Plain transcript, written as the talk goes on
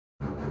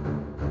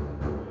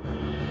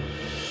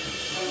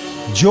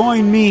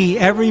Join me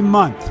every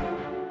month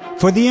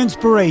for the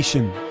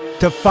inspiration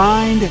to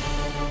find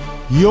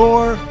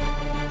your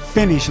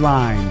finish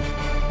line.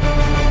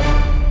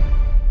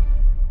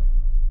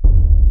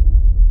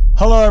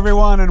 Hello,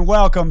 everyone, and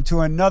welcome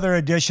to another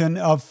edition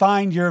of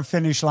Find Your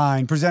Finish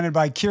Line, presented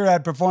by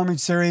Curad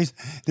Performance Series,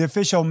 the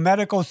official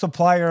medical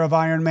supplier of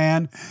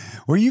Ironman,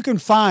 where you can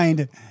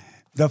find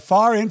the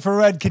far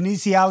infrared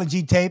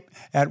kinesiology tape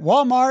at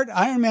Walmart,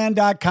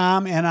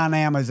 Ironman.com, and on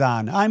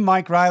Amazon. I'm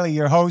Mike Riley,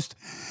 your host,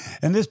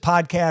 and this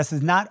podcast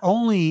is not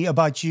only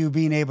about you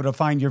being able to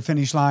find your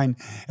finish line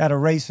at a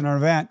race or an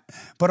event,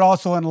 but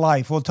also in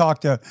life. We'll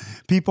talk to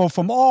people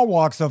from all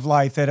walks of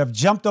life that have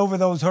jumped over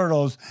those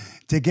hurdles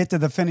to get to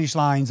the finish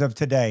lines of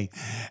today.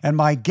 And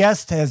my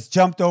guest has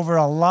jumped over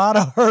a lot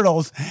of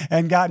hurdles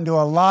and gotten to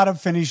a lot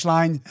of finish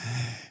lines.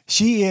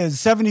 She is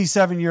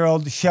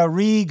 77-year-old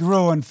Cherie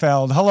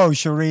Gruenfeld. Hello,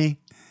 Cherie.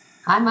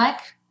 Hi,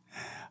 Mike.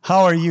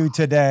 How are you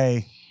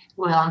today?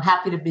 Well, I'm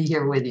happy to be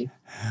here with you.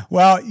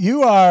 Well,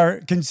 you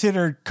are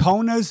considered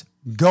Kona's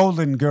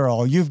golden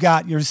girl. You've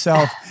got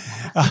yourself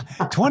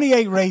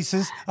 28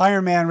 races,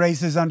 Ironman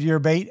races under your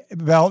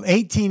belt,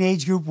 18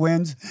 age group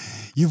wins.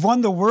 You've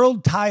won the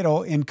world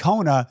title in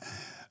Kona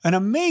an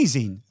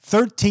amazing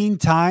 13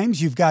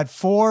 times. You've got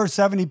 4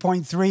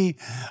 70.3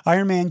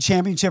 Ironman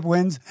championship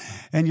wins,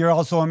 and you're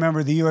also a member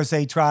of the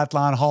USA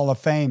Triathlon Hall of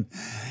Fame.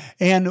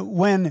 And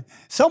when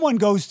someone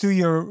goes through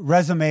your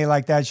resume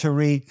like that,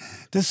 Cherie,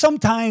 does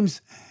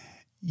sometimes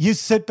you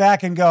sit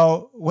back and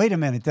go, wait a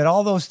minute, did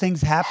all those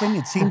things happen?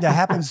 It seemed to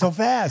happen so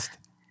fast.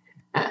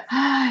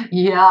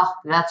 Yeah,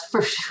 that's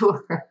for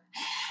sure.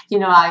 You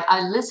know,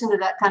 I listen to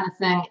that kind of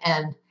thing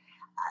and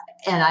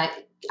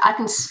I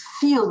can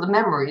feel the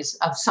memories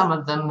of some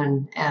of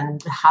them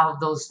and how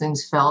those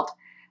things felt.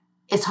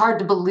 It's hard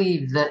to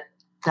believe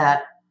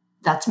that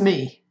that's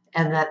me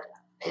and that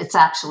it's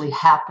actually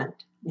happened.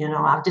 You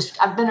know,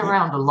 I've been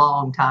around a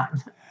long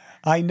time.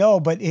 I know,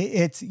 but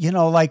it's, you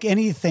know, like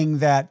anything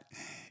that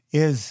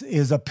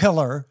is a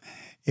pillar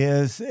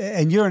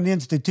and you're an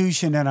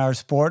institution in our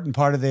sport and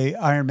part of the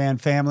Ironman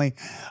family.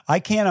 I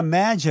can't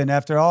imagine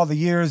after all the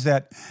years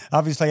that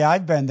obviously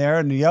I've been there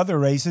and the other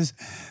races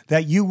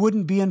that you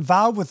wouldn't be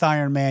involved with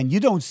Ironman. You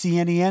don't see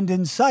any end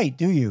in sight,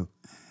 do you?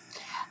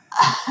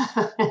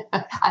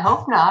 I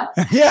hope not.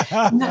 Yeah.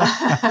 Not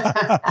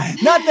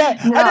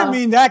that. No. I didn't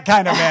mean that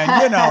kind of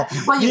end, you know.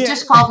 Well, you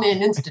just called me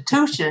an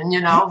institution,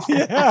 you know.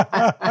 Yeah.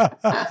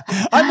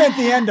 I meant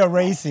the end of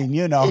racing,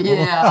 you know.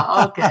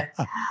 Yeah, okay.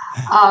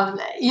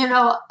 You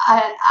know,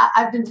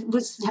 have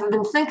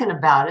been thinking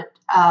about it.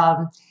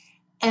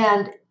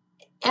 And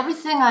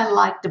everything I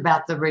liked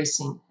about the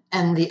racing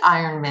and the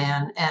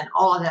Ironman and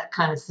all of that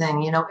kind of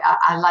thing, you know,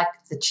 I like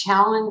the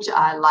challenge.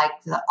 I like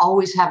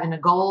always having a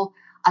goal.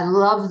 I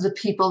love the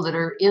people that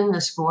are in the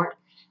sport.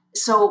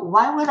 So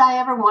why would I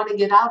ever want to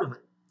get out of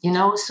it? You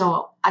know,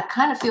 so I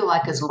kind of feel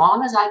like as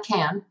long as I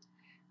can,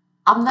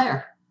 I'm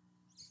there.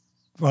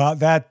 Well,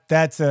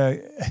 that's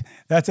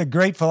a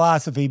great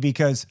philosophy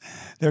because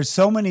there's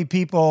so many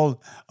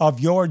people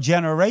of your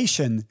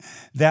generation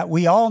that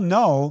we all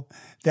know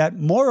that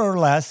more or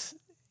less,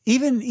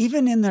 even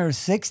in their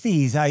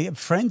 60s, I have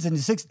friends in the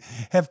 60s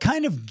have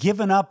kind of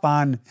given up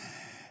on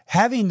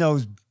having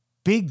those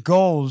big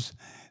goals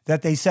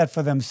that they set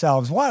for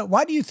themselves.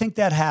 Why do you think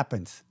that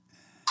happens?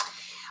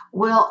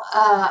 Well,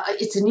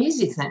 it's an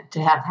easy thing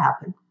to have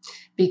happen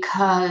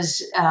because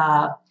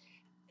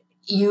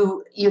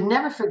you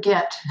never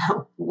forget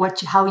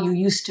how you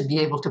used to be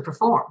able to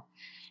perform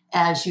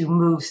as you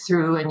move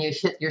through and you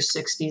hit your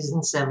 60s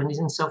and 70s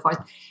and so forth.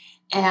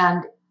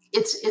 And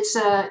it's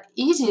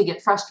easy to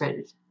get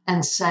frustrated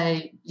and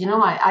say, you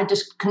know, I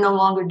just can no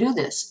longer do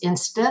this,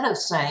 instead of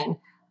saying,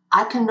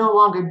 I can no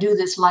longer do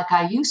this like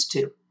I used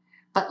to.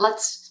 But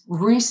let's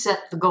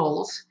reset the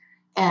goals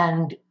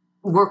and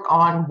work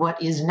on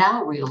what is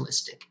now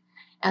realistic.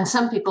 And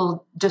some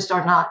people just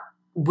are not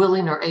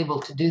willing or able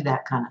to do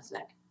that kind of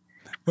thing.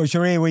 Well,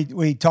 Cherie,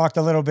 we talked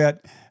a little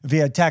bit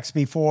via text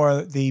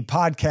before the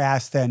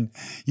podcast, and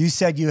you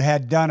said you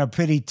had done a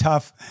pretty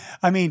tough,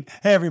 hey,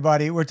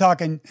 everybody, we're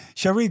talking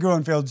Cherie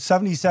Gruenfeld,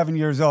 77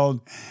 years old,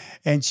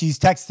 and she's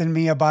texting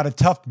me about a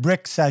tough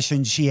brick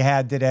session she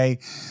had today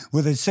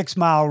with a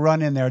 6-mile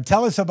run in there.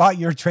 Tell us about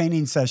your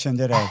training session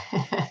today.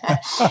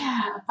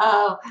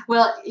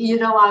 Well, you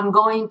know, I'm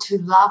going to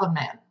Lava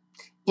Man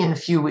in a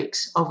few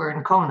weeks over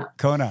in Kona.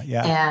 Kona,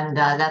 yeah. And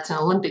that's an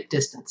Olympic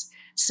distance.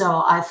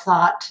 So I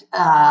thought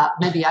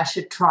maybe I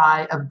should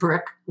try a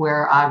brick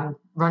where I'm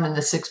running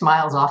the 6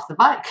 miles off the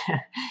bike.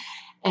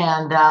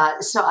 And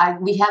so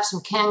we have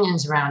some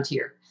canyons around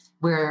here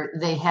where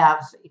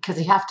because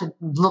you have to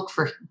look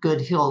for good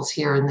hills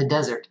here in the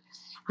desert.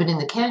 But in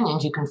the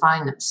canyons, you can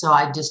find them. So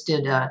I just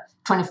did a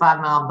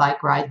 25-mile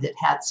bike ride that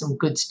had some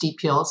good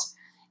steep hills,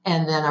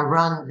 and then a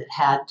run that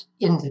had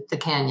in the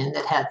canyon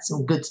that had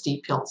some good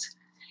steep hills.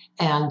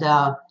 And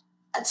at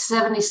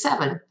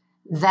 77,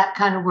 that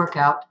kind of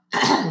workout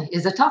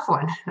is a tough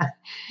one.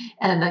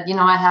 And, you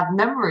know, I have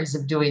memories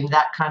of doing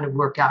that kind of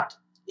workout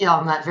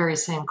on that very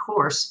same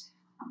course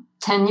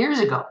 10 years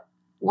ago.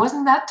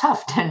 Wasn't that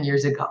tough 10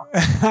 years ago,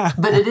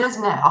 but it is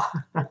now.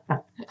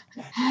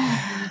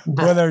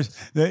 Well,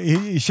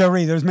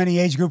 Cherie, there's many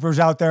age groupers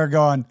out there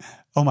going,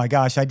 oh my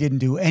gosh, I didn't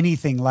do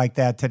anything like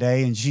that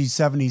today. And she's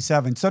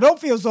 77. So don't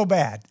feel so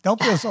bad.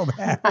 Don't feel so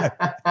bad.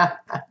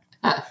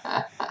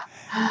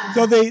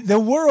 So the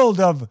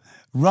world of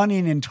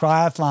running and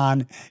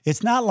triathlon,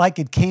 it's not like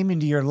it came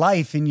into your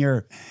life in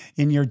your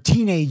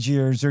teenage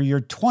years or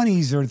your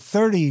 20s or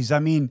 30s. I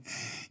mean,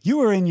 you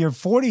were in your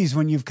 40s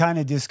when you've kind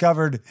of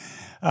discovered,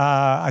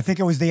 I think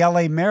it was the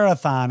LA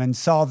Marathon, and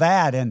saw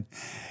that. And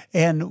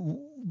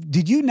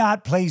did you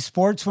not play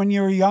sports when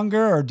you were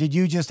younger, or did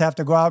you just have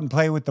to go out and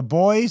play with the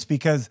boys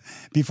because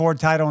before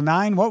Title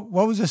IX? What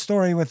was the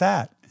story with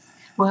that?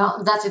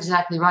 Well, that's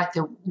exactly right.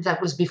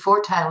 That was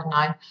before Title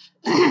IX.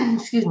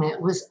 Excuse me.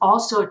 It was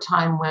also a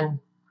time when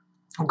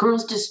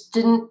girls just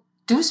didn't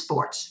do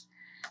sports.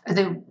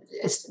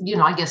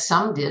 I guess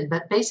some did,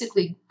 but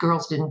basically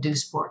girls didn't do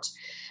sports.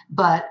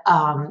 But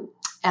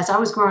as I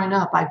was growing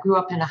up, I grew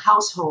up in a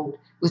household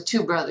with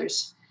two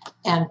brothers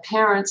and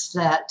parents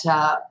that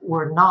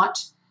were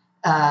not,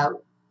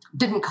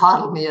 didn't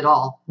coddle me at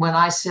all. When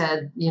I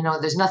said,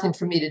 there's nothing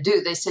for me to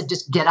do, they said,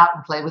 just get out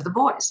and play with the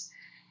boys.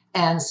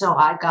 And so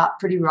I got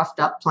pretty roughed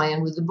up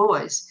playing with the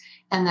boys.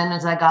 And then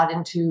as I got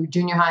into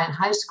junior high and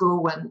high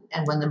school,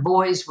 when the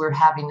boys were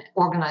having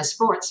organized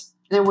sports,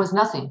 there was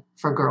nothing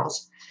for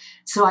girls.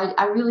 So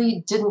I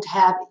really didn't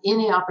have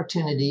any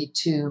opportunity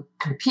to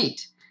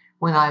compete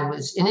when I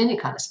was in any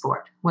kind of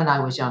sport when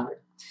I was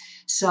younger.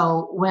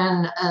 So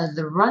when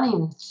the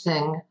running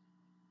thing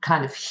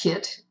kind of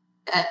hit,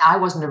 I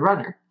wasn't a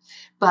runner,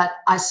 but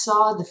I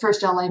saw the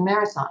first LA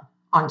Marathon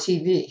on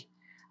TV.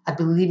 I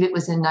believe it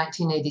was in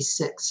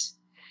 1986.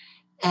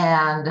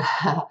 And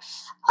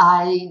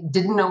I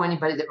didn't know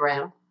anybody that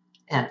ran,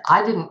 and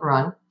I didn't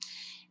run.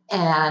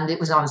 And it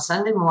was on a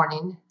Sunday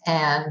morning.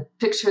 And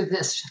picture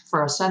this,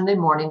 for a Sunday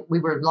morning, we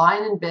were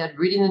lying in bed,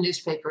 reading the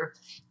newspaper,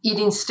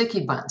 eating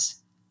sticky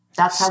buns.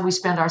 That's how we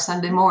spent our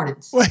Sunday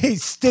mornings. Wait,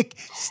 sticky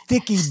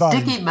buns.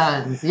 Sticky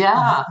buns,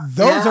 yeah.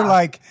 Those are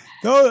like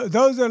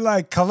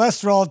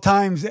cholesterol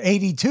times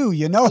 82.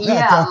 You know that?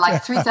 Yeah,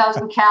 like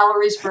 3,000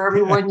 calories for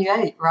every one you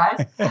ate,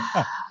 right?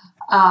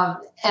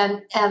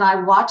 And I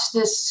watched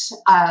this.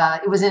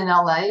 It was in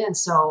LA, and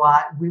so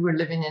we were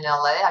living in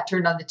LA. I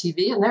turned on the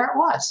TV, and there it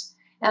was.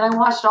 And I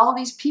watched all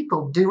these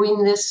people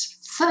doing this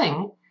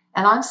thing,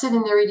 and I'm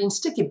sitting there eating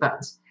sticky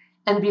buns.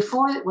 And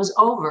before it was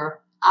over,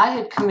 I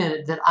had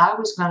committed that I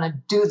was going to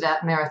do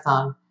that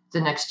marathon the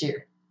next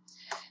year.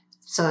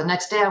 So the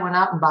next day I went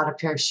out and bought a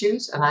pair of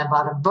shoes, and I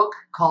bought a book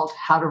called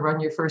How to Run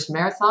Your First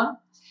Marathon,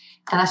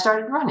 and I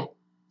started running.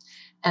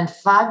 And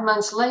 5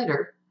 months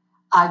later,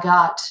 I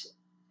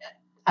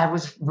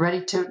was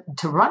ready to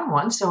run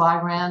one, so I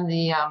ran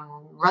the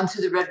Run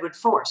Through the Redwood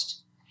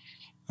Forest.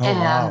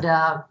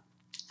 Wow.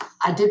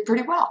 I did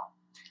pretty well.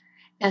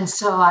 And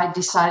so I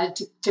decided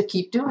to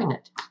keep doing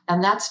it.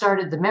 And that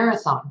started the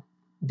marathon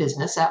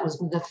business. That was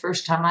the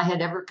first time I had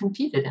ever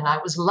competed, and I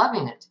was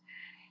loving it.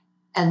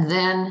 And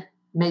then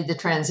made the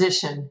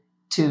transition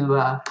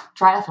to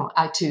triathlon,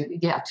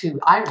 to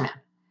Ironman.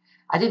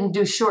 I didn't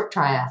do short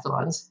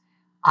triathlons.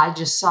 I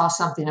just saw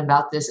something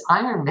about this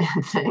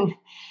Ironman thing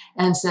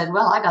and said,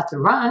 well, I got to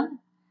run,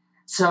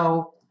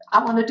 so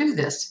I want to do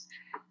this.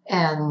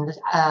 And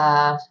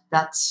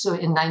that's so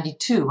in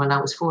 92 when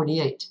I was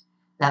 48.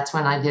 That's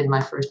when I did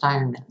my first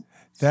Ironman.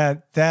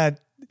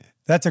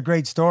 That's a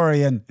great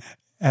story. And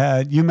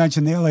you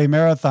mentioned the LA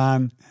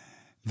Marathon.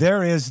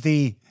 There is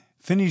the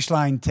finish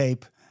line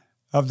tape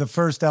of the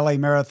first LA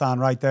Marathon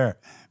right there,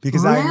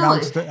 because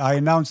really? I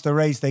announced the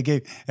race they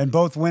gave, and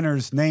both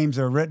winners' names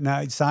are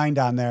signed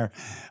on there.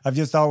 I've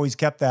just always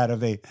kept that of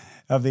the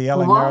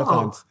LA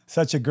Marathon.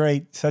 Such a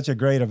great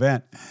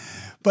event.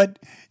 But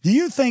do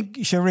you think,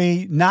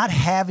 Cherie, not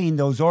having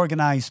those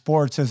organized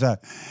sports as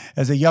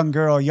a young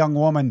girl, a young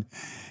woman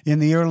in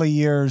the early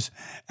years,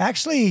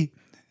 actually,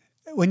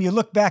 when you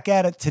look back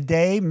at it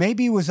today,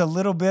 maybe was a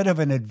little bit of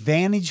an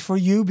advantage for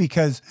you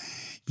because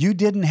you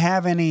didn't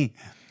have any,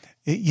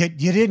 you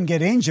didn't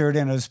get injured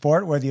in a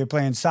sport, whether you're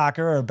playing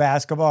soccer or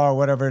basketball or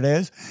whatever it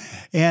is.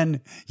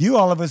 And you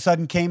all of a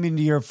sudden came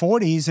into your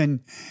 40s and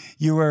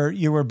you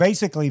were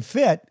basically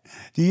fit.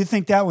 Do you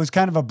think that was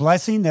kind of a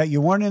blessing that you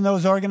weren't in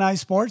those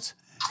organized sports?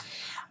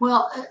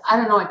 Well, I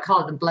don't know. I'd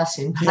call it a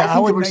blessing, but I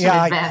think there were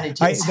some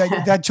advantages.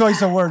 That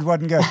choice of words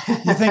wasn't good.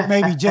 You think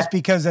maybe just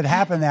because it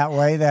happened that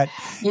way that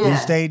you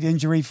stayed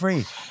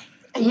injury-free?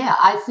 Yeah,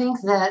 I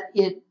think that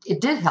it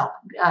did help,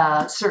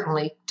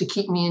 certainly, to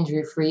keep me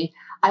injury-free.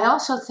 I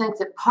also think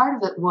that part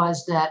of it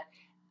was that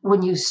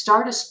when you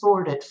start a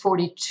sport at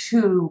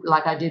 42,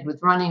 like I did with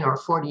running, or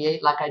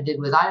 48, like I did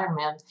with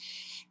Ironman,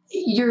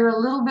 you're a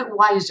little bit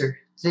wiser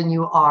than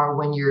you are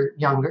when you're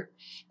younger.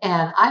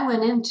 And I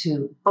went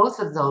into both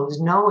of those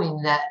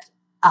knowing that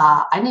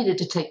I needed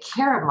to take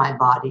care of my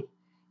body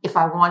if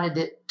I wanted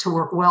it to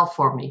work well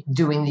for me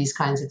doing these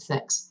kinds of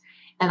things.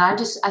 And I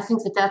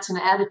think that that's an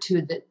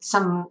attitude that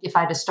if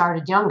I'd have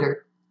started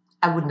younger,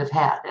 I wouldn't have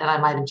had, and I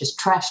might have just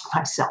trashed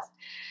myself.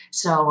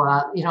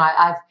 So,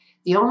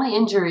 the only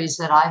injuries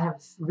that I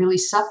have really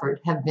suffered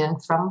have been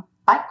from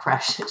bike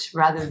crashes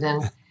rather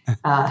than,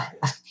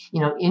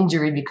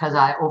 injury because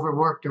I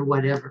overworked or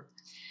whatever.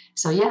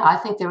 So, yeah, I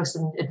think there was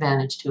some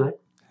advantage to it.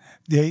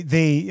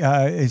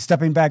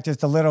 Stepping back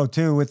just a little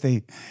too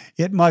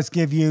it must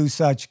give you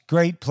such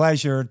great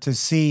pleasure to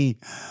see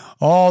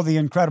all the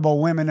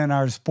incredible women in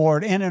our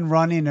sport and in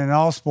running and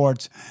all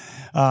sports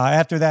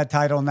after that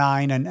Title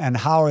IX and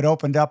how it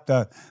opened up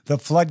the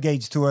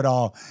floodgates to it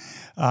all.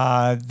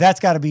 That's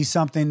got to be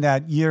something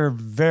that you're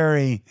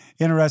very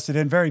interested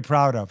in, very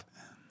proud of.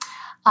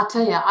 I'll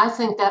tell you, I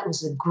think that was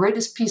the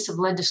greatest piece of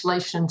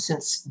legislation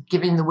since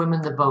giving the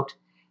women the vote.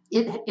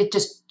 It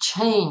just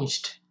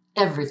changed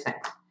everything.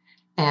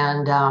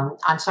 And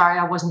I'm sorry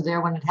I wasn't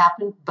there when it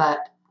happened,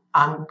 but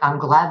I'm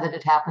glad that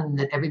it happened and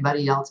that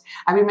everybody else.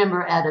 I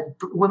remember at a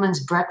women's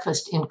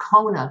breakfast in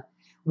Kona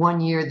one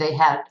year, they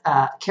had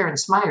Karen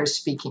Smyers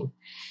speaking,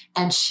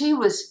 and she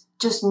was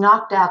just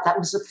knocked out. That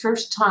was the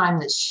first time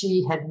that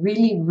she had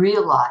really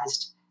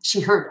realized.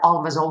 She heard all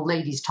of us old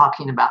ladies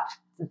talking about,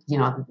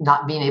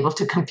 not being able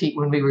to compete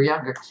when we were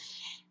younger.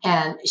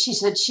 And she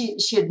said she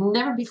had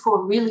never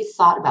before really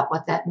thought about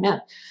what that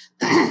meant.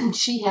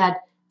 She had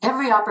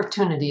every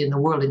opportunity in the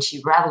world, and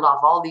she rattled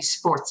off all these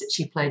sports that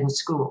she played in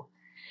school.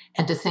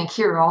 And to think,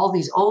 here are all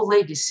these old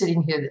ladies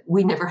sitting here that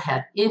we never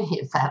had any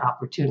of that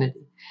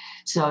opportunity.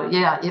 So,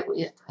 yeah,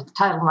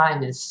 Title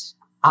IX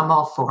I'm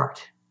all for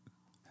it.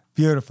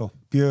 Beautiful,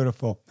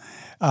 beautiful.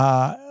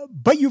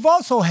 But you've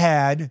also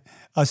had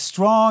a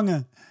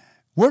strong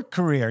work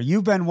career.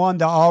 You've been one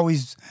to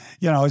always,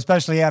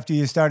 especially after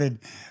you started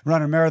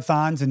running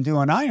marathons and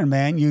doing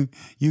Ironman,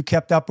 you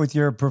kept up with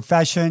your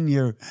profession,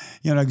 your,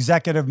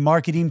 executive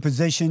marketing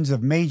positions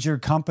of major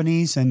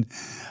companies. And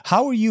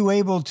how were you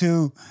able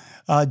to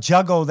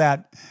juggle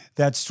that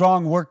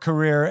strong work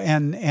career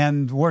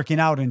and working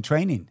out and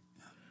training?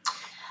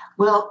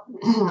 Well,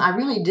 I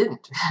really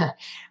didn't.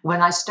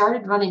 When I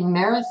started running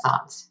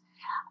marathons,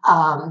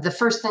 the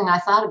first thing I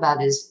thought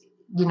about is,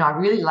 I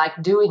really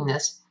like doing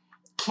this.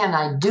 Can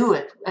I do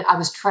it? I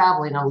was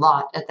traveling a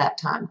lot at that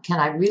time. Can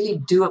I really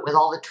do it with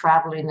all the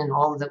traveling and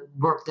all the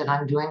work that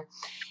I'm doing?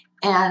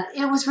 And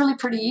it was really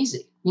pretty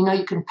easy.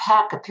 You can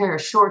pack a pair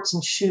of shorts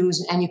and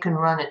shoes and you can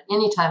run at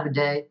any time of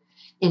day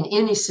in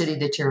any city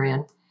that you're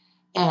in.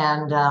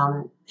 And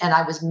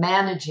I was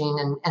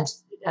managing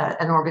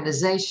an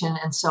organization,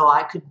 and so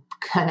I could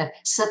kind of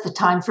set the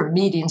time for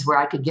meetings where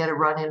I could get a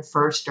run in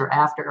first or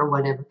after or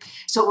whatever.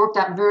 So it worked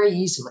out very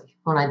easily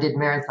when I did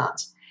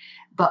marathons.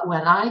 But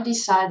when I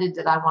decided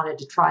that I wanted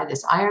to try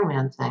this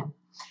Ironman thing,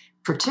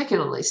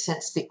 particularly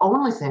since the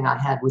only thing I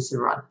had was the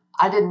run,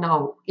 I didn't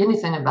know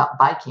anything about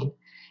biking,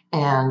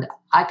 and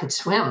I could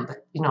swim,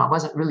 but I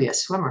wasn't really a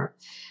swimmer.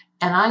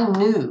 And I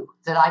knew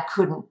that I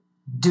couldn't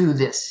do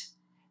this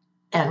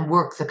and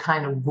work the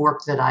kind of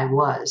work that I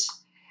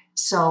was.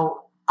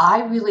 So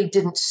I really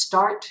didn't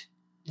start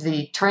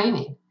the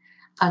training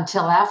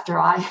until after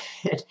I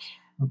had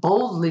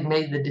boldly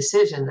made the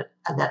decision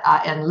that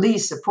I, and Lee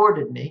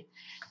supported me,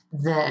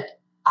 that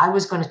I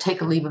was going to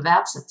take a leave of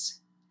absence.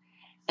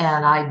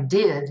 And I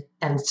did,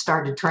 and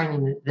started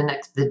training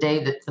the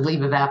day that the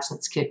leave of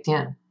absence kicked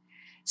in.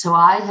 So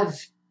I have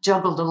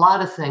juggled a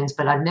lot of things,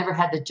 but I've never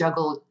had to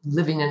juggle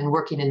living and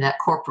working in that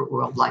corporate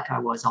world like I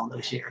was all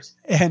those years.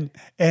 And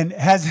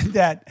hasn't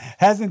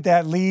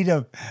that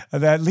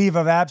leave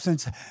of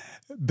absence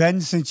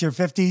been since your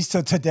 50s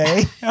to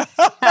today?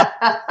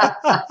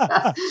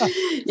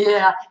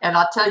 Yeah, and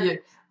I'll tell you,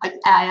 I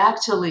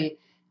actually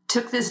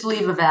took this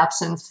leave of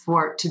absence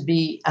for it to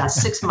be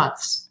 6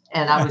 months,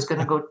 and I was going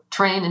to go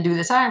train and do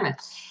this Ironman.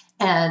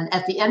 And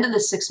at the end of the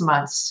 6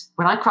 months,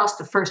 when I crossed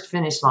the first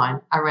finish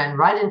line, I ran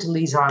right into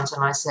Lee's arms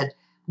and I said,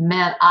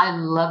 man, I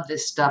love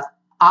this stuff.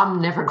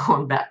 I'm never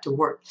going back to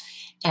work.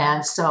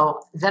 And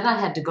so then I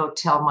had to go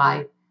tell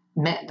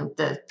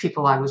the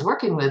people I was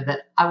working with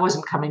that I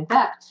wasn't coming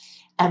back.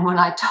 And when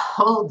I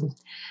told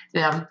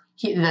them,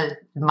 the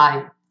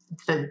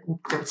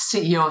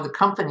CEO of the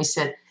company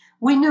said,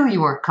 we knew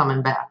you weren't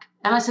coming back.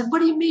 And I said, what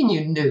do you mean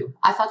you knew?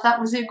 I thought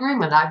that was the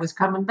agreement. I was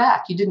coming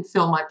back. You didn't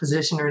fill my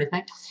position or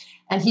anything.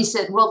 And he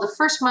said, well, the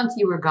first month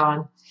you were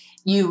gone,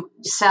 you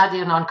sat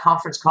in on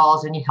conference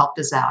calls and you helped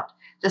us out.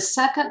 The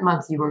second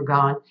month you were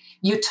gone,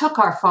 you took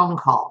our phone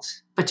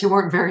calls, but you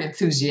weren't very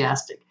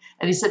enthusiastic.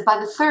 And he said, by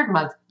the third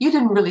month, you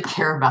didn't really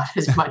care about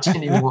it as much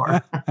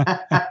anymore.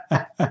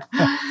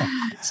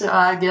 So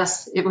I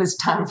guess it was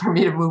time for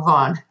me to move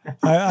on.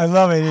 I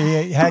love it.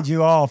 He had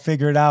you all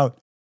figured out.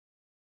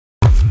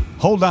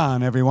 Hold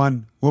on,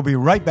 everyone. We'll be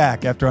right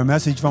back after a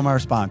message from our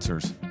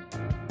sponsors.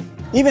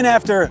 Even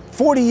after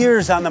 40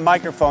 years on the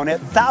microphone at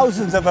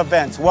thousands of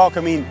events,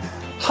 welcoming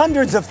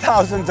hundreds of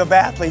thousands of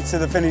athletes to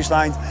the finish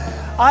lines,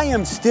 I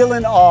am still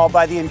in awe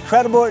by the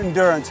incredible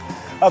endurance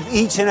of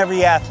each and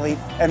every athlete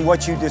and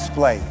what you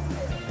display.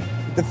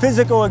 The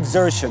physical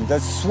exertion, the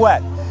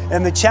sweat,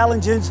 and the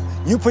challenges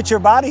you put your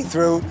body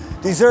through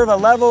deserve a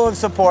level of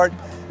support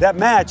that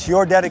match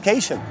your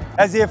dedication.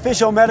 As the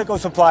official medical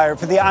supplier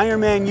for the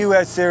Ironman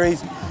US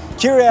Series,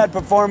 Curad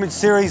Performance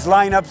Series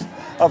lineups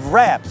of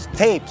wraps,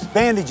 tapes,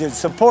 bandages,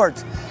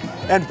 supports,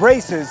 and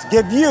braces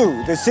give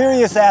you, the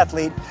serious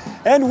athlete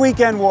and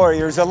weekend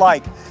warriors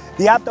alike,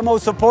 the optimal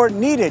support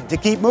needed to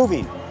keep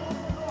moving,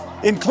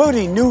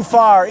 including new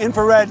far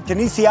infrared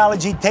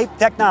kinesiology tape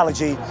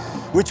technology,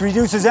 which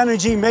reduces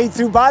energy made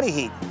through body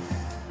heat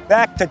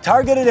back to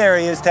targeted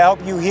areas to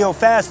help you heal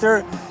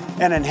faster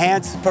and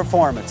enhance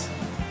performance.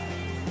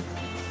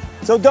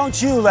 So don't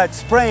you let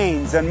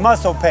sprains and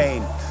muscle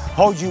pain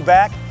hold you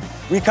back.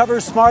 Recover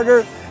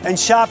smarter and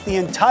shop the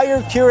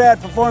entire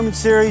Curad Performance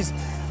Series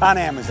on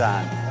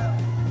Amazon.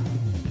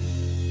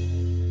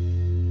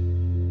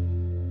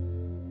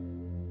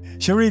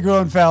 Cherie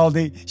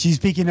Gruenfeld, she's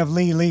speaking of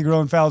Lee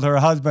Gruenfeld, her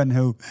husband,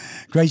 who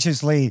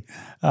graciously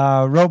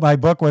wrote my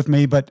book with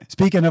me. But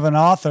speaking of an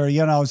author,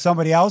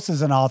 somebody else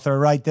is an author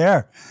right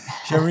there.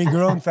 Cherie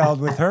Gruenfeld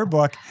with her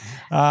book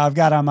I've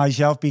got on my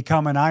shelf,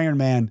 Become an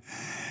Ironman.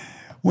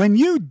 When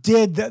you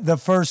did the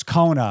first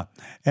Kona,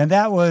 and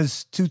that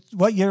was,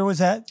 what year was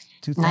that?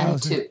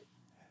 92.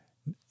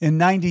 In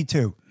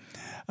 92.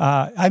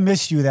 I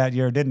missed you that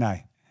year, didn't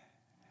I?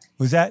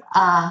 Was that?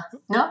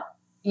 No.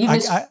 You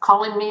missed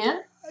calling me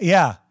in?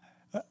 Yeah.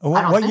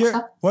 What year?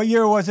 So. What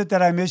year was it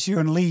that I missed you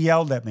and Lee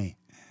yelled at me?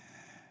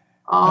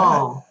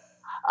 Oh,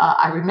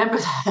 I remember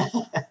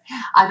that.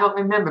 I don't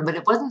remember, but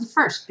it wasn't the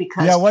first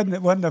because. Yeah,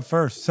 it wasn't the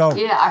first. So.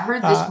 Yeah, I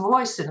heard this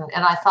voice and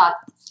I thought,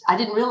 I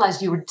didn't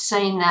realize you were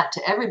saying that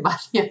to everybody.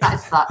 And I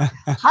thought,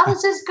 how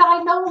does this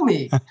guy know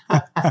me?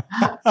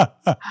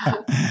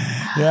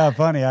 Yeah,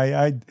 funny.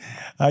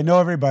 I know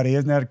everybody.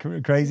 Isn't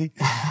that crazy?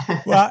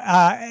 Well,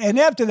 and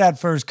after that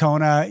first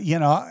Kona,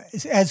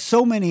 as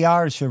so many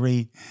are,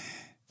 Cherie,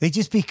 they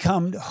just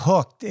become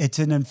hooked. It's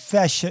an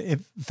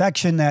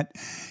infection that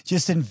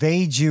just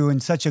invades you in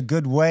such a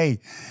good way.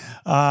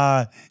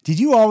 Did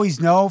you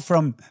always know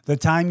from the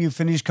time you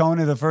finished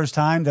Kona the first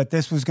time that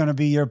this was going to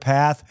be your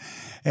path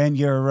and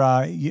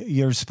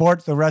your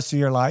sport the rest of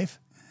your life?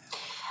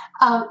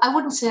 I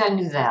wouldn't say I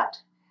knew that.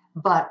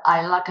 But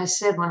like I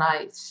said, when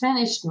I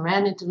finished and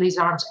ran into Lee's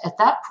arms, at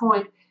that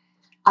point,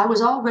 I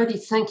was already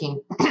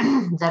thinking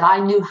that I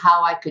knew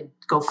how I could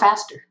go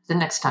faster the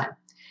next time.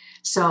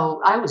 So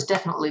I was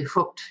definitely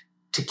hooked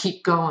to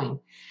keep going.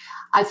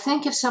 I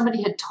think if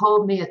somebody had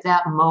told me at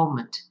that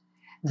moment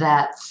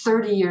that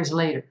 30 years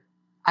later,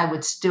 I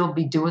would still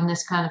be doing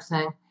this kind of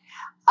thing,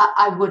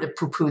 I would have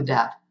poo-pooed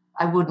that.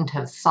 I wouldn't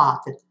have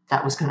thought that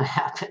that was going to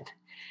happen.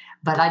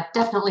 But I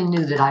definitely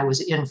knew that I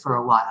was in for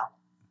a while.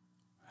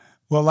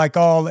 Well, like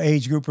all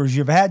age groupers,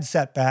 you've had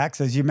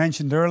setbacks. As you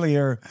mentioned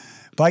earlier,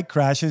 bike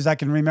crashes. I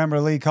can remember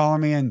Lee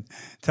calling me and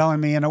telling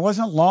me, and it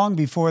wasn't long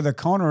before the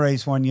Kona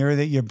race one year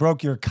that you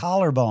broke your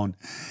collarbone.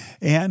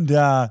 And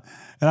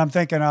I'm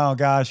thinking, oh,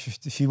 gosh,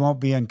 she won't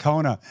be in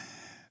Kona.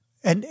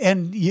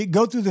 And you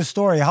go through the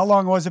story. How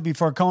long was it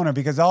before Kona?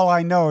 Because all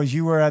I know is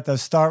you were at the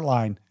start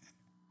line.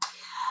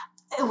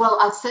 Well,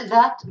 I said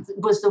that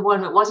was the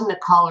one. It wasn't a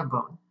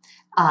collarbone.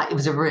 It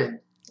was a rib.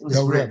 It was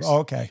ribs. Oh,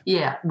 okay.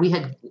 Yeah, we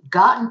had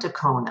gotten to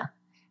Kona,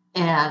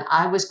 and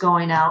I was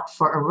going out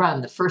for a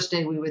run the first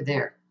day we were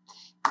there,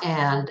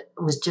 and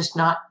was just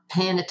not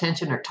paying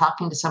attention or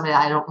talking to somebody.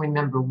 I don't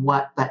remember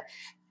what, but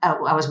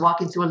I was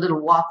walking through a little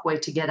walkway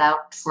to get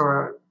out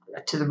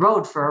to the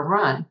road for a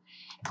run,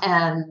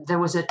 and there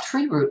was a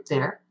tree root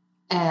there,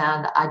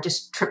 and I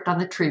just tripped on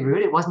the tree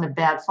root. It wasn't a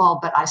bad fall,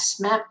 but I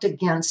smacked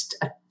against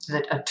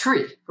a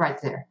tree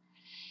right there,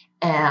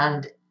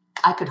 and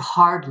I could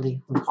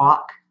hardly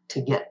walk to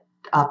get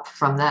up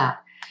from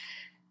that.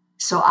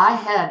 So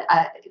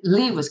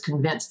Lee was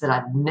convinced that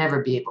I'd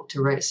never be able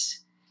to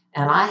race.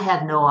 And I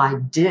had no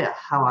idea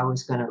how I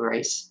was going to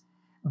race,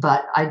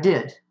 but I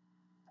did.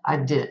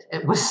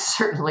 It was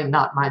certainly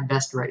not my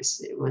best race.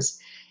 It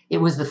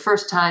was the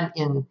first time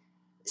in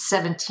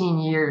 17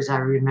 years, I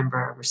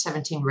remember, or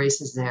 17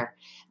 races there,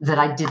 that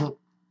I didn't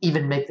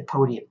even make the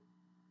podium.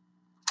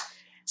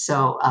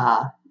 So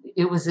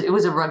it was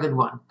a rugged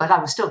one, but I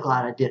was still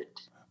glad I did it.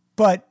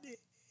 But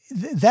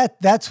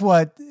that's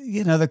what,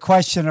 the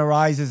question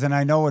arises, and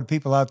I know what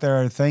people out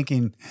there are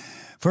thinking.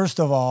 First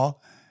of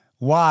all,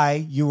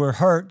 why you were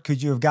hurt?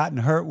 Could you have gotten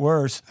hurt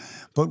worse?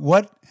 But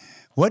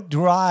what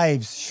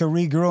drives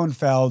Cherie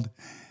Gruenfeld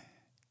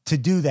to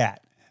do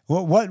that?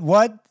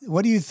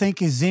 What do you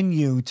think is in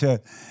you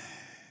to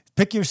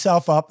pick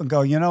yourself up and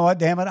go, you know what,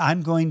 damn it,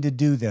 I'm going to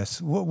do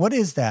this? What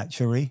is that,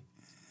 Cherie?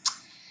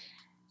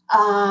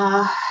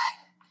 I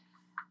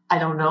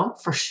don't know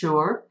for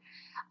sure.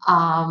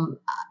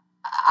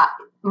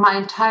 My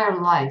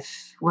entire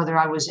life, whether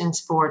I was in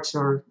sports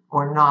or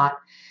not,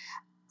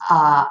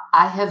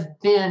 I have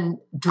been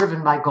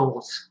driven by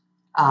goals.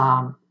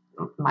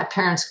 My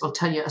parents will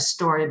tell you a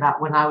story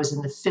about when I was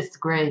in the 5th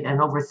grade,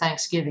 and over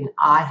Thanksgiving,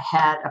 I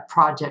had a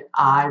project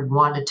I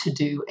wanted to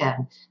do,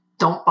 and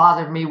don't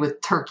bother me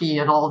with turkey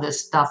and all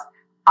this stuff.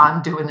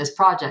 I'm doing this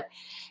project.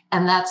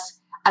 And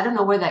I don't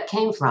know where that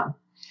came from,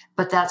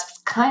 but that's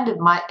kind of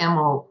my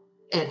MO.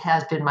 It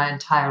has been my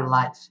entire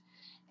life.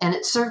 And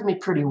it served me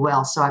pretty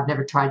well, so I've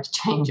never tried to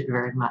change it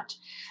very much.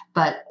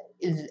 But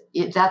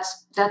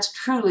that's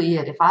truly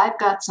it. If I've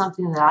got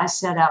something that I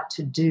set out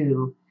to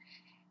do,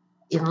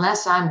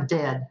 unless I'm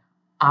dead,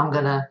 I'm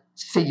going to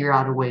figure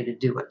out a way to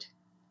do it.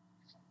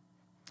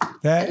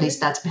 At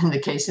least that's been the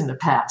case in the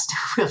past.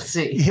 We'll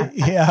see.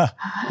 Yeah.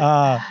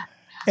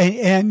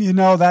 And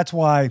that's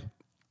why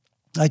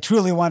I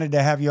truly wanted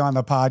to have you on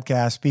the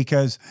podcast,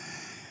 because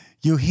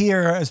you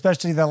hear,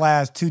 especially the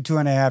last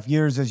 2.5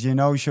 years, as you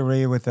know,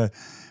 Cherie, with the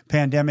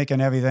pandemic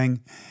and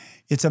everything,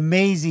 it's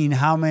amazing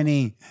how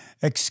many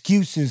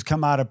excuses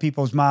come out of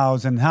people's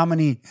mouths and how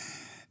many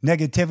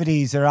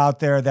negativities are out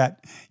there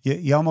that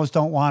you almost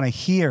don't want to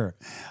hear.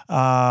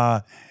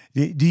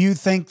 Do you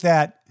think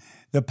that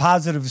the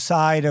positive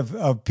side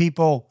of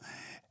people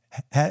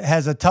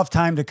has a tough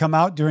time to come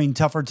out during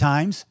tougher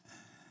times?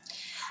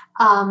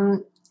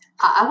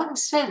 I wouldn't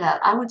say that.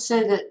 I would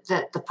say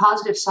that the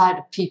positive side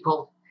of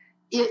people,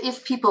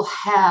 if people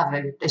have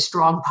a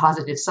strong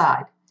positive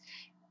side,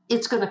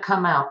 it's going to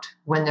come out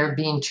when they're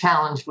being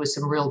challenged with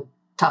some real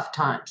tough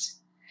times.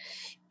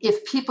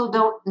 If people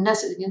don't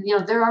necessarily,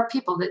 there are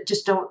people that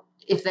just don't,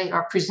 if they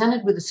are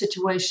presented with a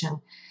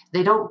situation,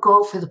 they don't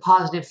go for the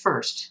positive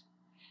first.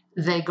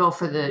 They go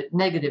for the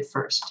negative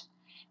first.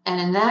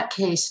 And in that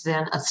case,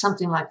 then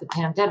something like the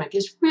pandemic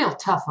is real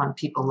tough on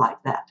people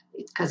like that,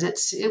 because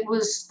it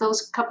was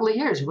those couple of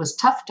years, it was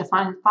tough to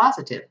find the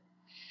positive.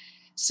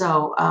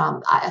 So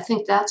I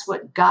think that's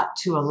what got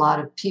to a lot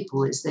of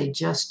people, is they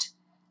just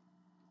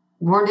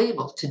weren't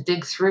able to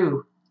dig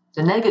through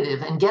the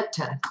negative and get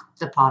to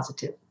the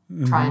positive,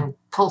 try and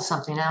pull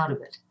something out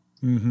of it.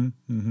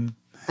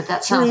 But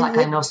that sounds like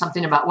I know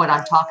something about what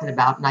I'm talking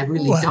about, and I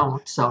really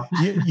don't. So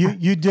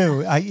you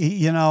do.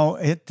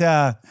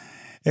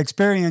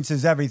 Experience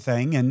is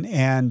everything,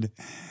 and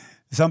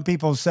some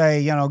people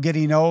say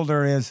getting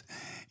older is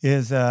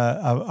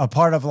a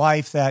part of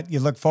life that you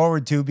look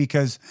forward to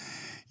because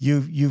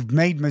you've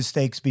made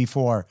mistakes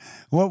before.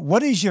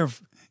 What is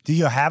do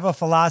you have a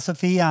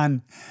philosophy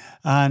on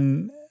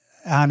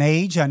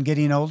age, on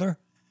getting older?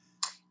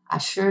 I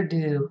sure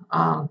do.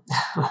 I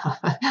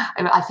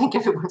think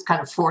everyone's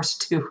kind of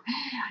forced to,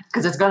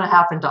 because it's going to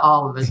happen to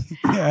all of us.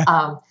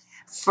 Yeah.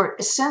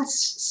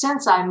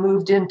 Since I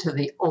moved into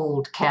the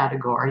old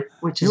category,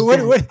 which has been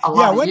a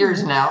lot of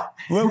years now.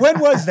 When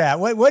was that?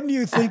 When do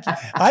you think?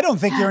 I don't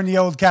think you're in the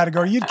old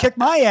category. You'd kick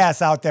my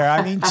ass out there.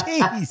 I mean,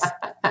 geez.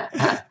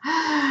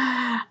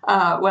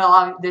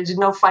 There's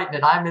no fighting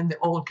it. I'm in the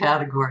old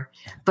category.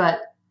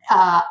 But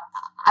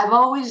I've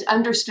always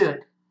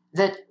understood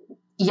that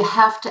you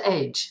have to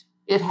age.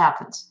 It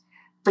happens.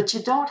 But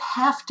you don't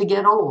have to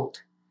get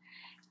old.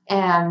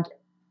 And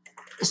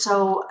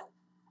so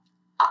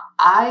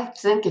I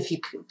think if you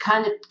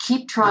kind of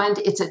keep trying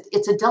to,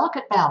 it's a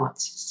delicate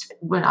balance.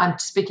 When I'm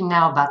speaking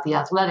now about the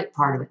athletic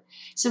part of it,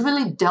 it's a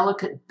really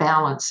delicate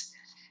balance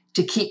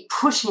to keep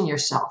pushing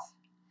yourself.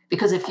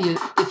 Because if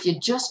you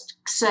just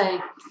say,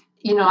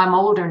 I'm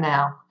older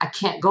now, I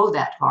can't go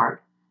that hard,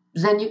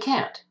 then you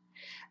can't.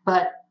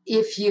 But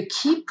if you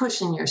keep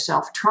pushing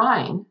yourself,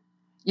 trying,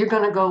 you're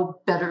going to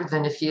go better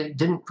than if you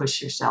didn't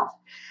push yourself.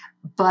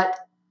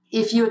 But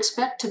if you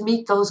expect to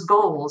meet those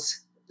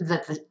goals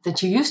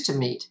that you used to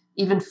meet,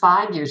 even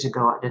 5 years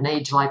ago at an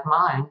age like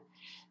mine,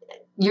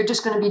 you're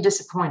just going to be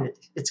disappointed.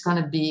 It's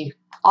going to be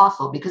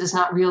awful because it's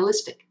not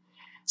realistic.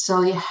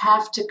 So you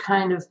have to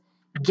kind of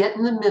get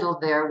in the middle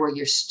there where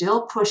you're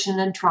still pushing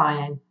and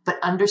trying, but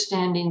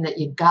understanding that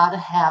you got to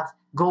have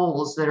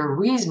goals that are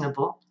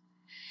reasonable,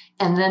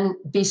 and then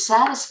be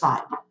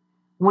satisfied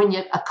when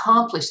you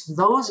accomplish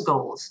those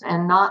goals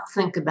and not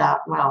think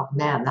about, well,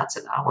 man, that's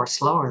an hour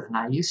slower than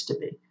I used to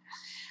be.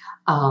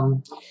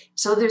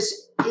 So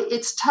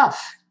it's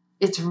tough.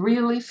 It's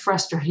really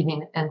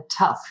frustrating and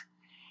tough.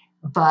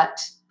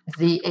 But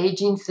the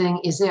aging thing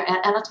is there. And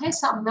I'll tell you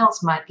something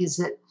else, Mike, is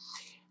that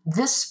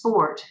this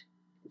sport,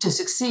 to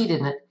succeed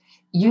in it,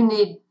 you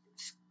need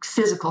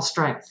physical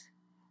strength.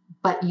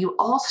 But you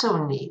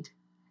also need,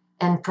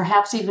 and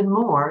perhaps even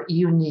more,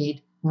 you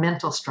need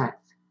mental strength.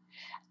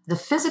 The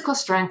physical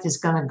strength is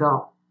going to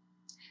go.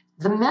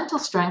 The mental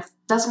strength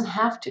doesn't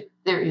have to.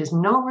 There is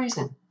no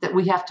reason that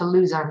we have to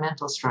lose our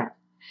mental strength.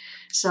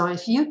 So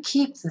if you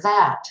keep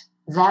that,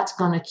 that's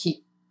going to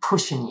keep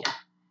pushing you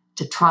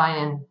to try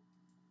and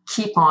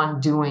keep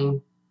on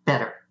doing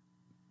better,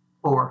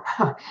 or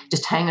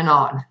just hanging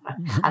on.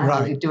 I don't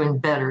know if doing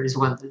better is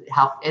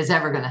how is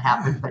ever going to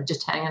happen, but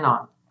just hanging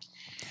on.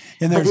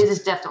 But it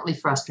is definitely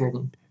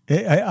frustrating.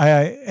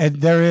 And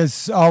there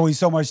is always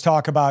so much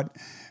talk about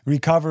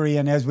recovery,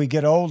 and as we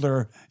get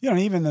older,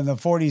 even in the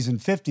 40s and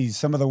 50s,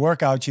 some of the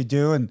workouts you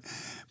do,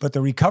 but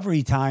the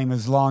recovery time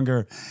is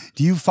longer.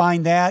 Do you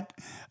find that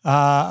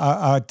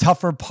a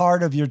tougher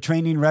part of your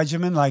training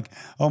regimen? Like,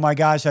 oh my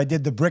gosh, I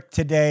did the brick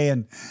today,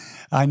 and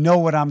I know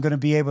what I'm going to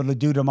be able to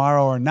do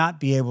tomorrow or not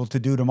be able to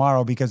do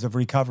tomorrow because of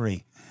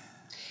recovery.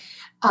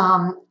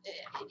 I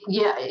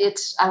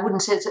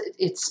wouldn't say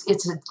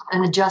it's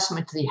an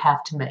adjustment that you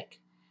have to make.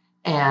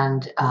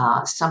 And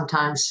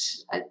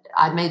sometimes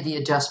I made the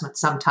adjustment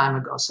some time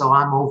ago, so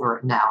I'm over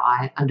it now.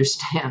 I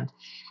understand.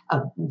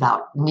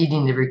 about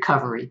needing the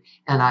recovery,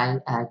 and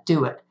I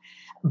do it.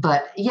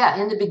 But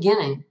yeah, in the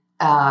beginning,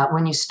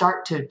 when you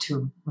start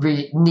to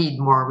need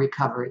more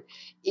recovery,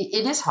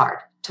 it is hard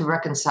to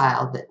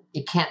reconcile that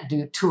you can't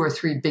do 2 or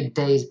 3 big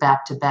days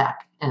back to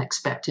back and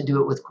expect to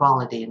do it with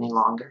quality any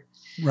longer.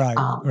 Right,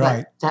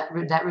 right. But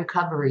that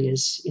recovery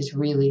is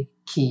really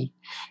key.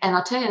 And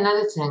I'll tell you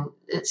another thing.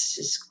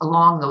 It's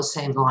along those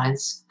same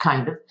lines,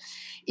 kind of,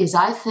 is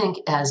I think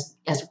as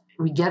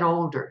we get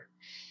older,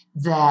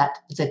 that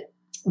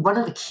one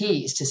of the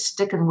keys to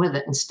sticking with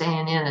it and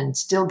staying in and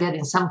still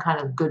getting some kind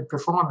of good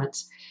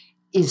performance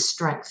is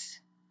strength.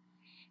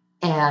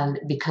 And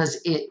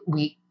because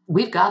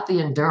we've got the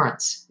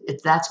endurance,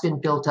 that's been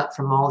built up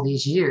from all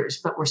these years,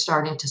 but we're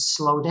starting to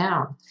slow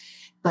down.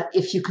 But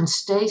if you can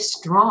stay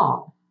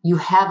strong, you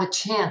have a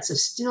chance of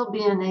still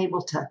being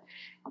able to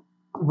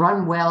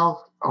run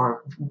well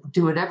or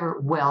do whatever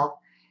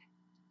well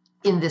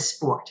in this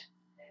sport.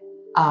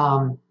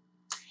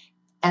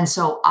 And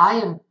so I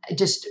am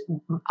just,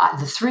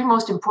 the 3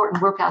 most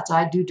important workouts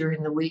I do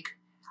during the week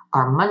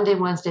are Monday,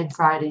 Wednesday, and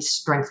Friday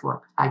strength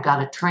work. I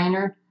got a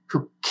trainer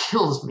who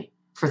kills me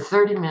for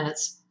 30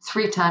 minutes,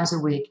 3 times a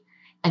week,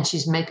 and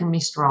she's making me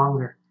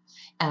stronger.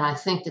 And I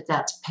think that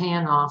that's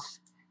paying off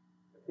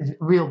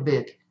real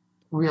big,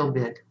 real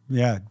big.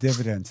 Yeah,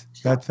 dividends.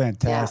 That's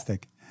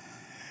fantastic. Yeah.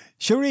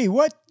 Cherie,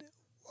 what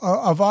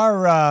of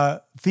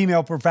our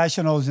female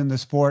professionals in the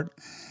sport,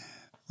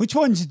 which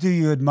ones do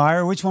you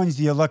admire? Which ones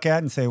do you look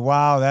at and say,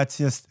 wow, that's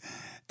just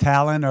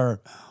talent,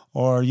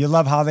 or you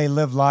love how they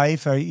live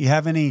life? Or you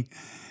have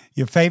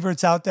your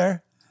favorites out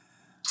there?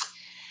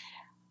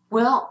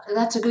 Well,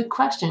 that's a good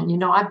question. You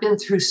know, I've been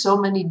through so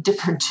many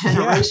different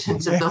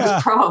generations of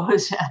those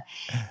pros,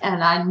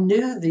 and I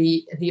knew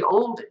the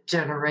old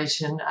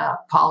generation,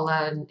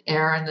 Paula and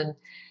Aaron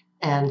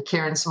and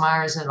Karen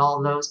Smyers and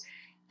all those.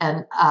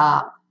 And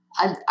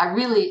I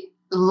really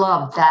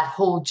loved that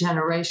whole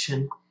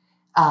generation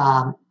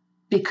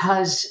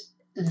because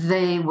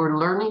they were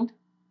learning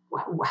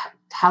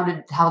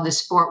how this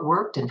sport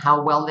worked and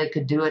how well they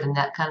could do it and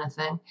that kind of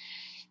thing.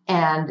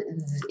 And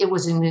it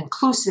was an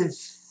inclusive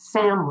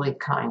family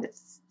kind of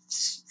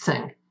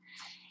thing.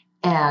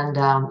 And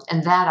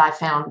that I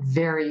found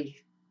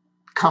very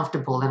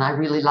comfortable, and I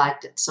really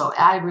liked it. So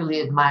I really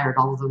admired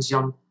all of those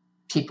young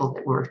people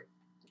that were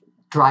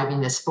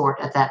driving this sport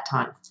at that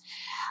time.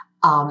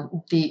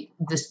 The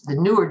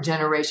newer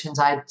generations,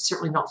 I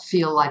certainly don't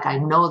feel like I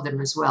know them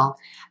as well.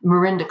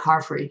 Mirinda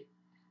Carfrey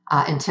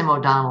and Tim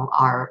O'Donnell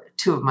are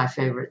 2 of my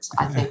favorites.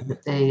 I think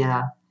that they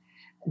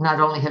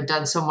not only have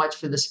done so much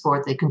for the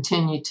sport, they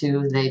continue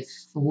to. They've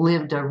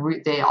lived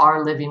they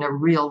are living a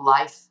real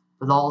life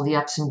with all the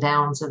ups and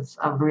downs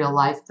of real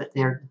life, but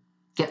they're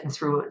getting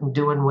through it and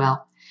doing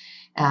well.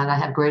 And I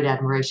have great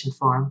admiration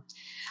for them.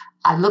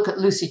 I look at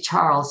Lucy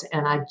Charles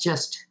and I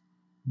just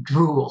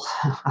drool.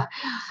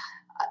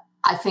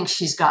 I think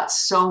she's got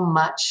so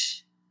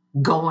much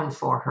going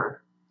for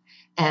her,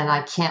 and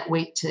I can't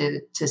wait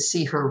to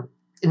see her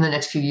in the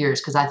next few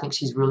years, because I think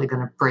she's really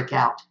going to break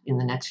out in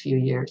the next few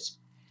years.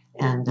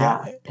 And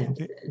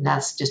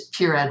that's just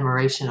pure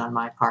admiration on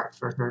my part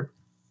for her.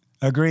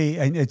 Agree.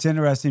 And it's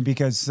interesting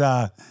because,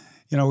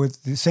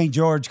 with St.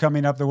 George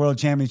coming up, the World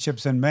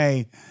Championships in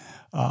May,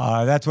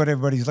 that's what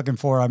everybody's looking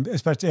for,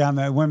 especially on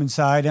the women's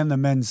side and the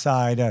men's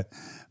side,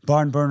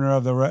 barn burner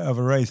of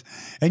a race.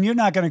 And you're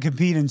not going to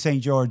compete in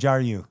St. George, are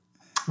you?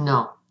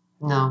 No.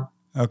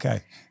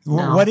 Okay.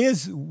 No. What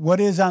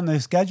is on the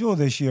schedule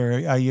this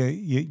year?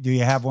 Do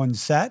you have one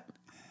set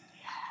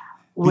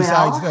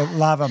besides the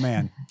Lava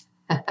Man?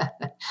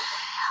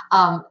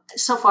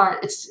 So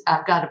far,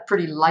 I've got a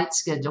pretty light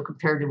schedule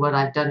compared to what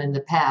I've done in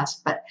the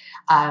past, but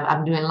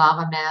I'm doing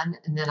Lava Man,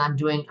 and then I'm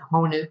doing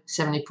Honu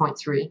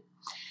 70.3.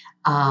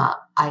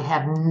 I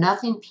have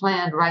nothing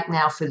planned right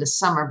now for the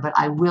summer, but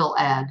I will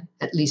add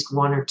at least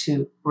 1 or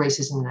 2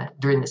 races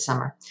during the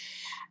summer.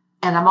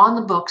 And I'm on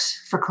the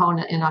books for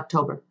Kona in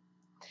October.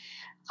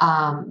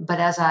 But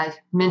as I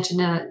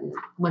mentioned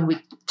when we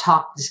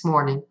talked this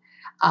morning,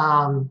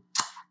 I'm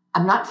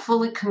not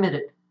fully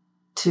committed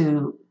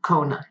to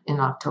Kona in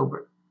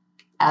October.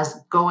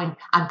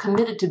 I'm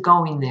committed to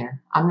going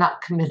there. I'm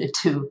not committed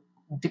to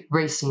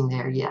racing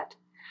there yet.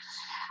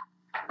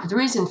 The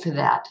reason for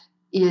that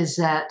is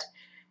that,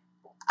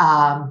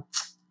 I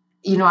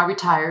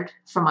retired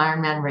from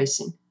Ironman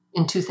racing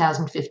in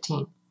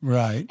 2015.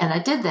 Right. And I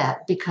did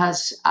that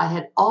because I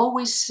had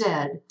always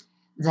said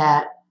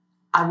that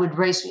I would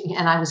race,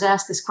 and I was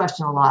asked this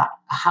question a lot: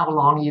 how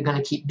long are you going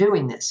to keep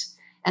doing this?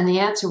 And the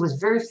answer was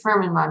very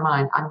firm in my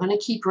mind: I'm going to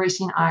keep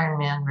racing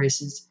Ironman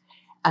races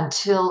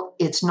until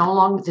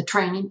the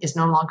training is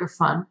no longer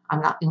fun.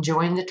 I'm not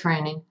enjoying the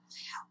training,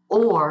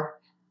 or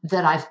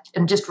that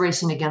I'm just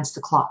racing against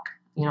the clock.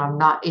 I'm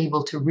not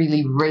able to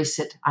really race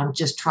it. I'm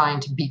just trying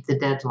to beat the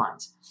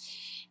deadlines.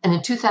 And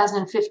in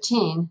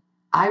 2015,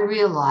 I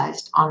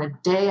realized on a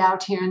day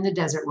out here in the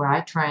desert where I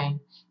train,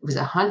 It was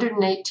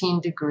 118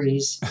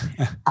 degrees.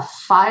 A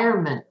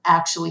fireman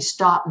actually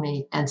stopped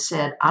me and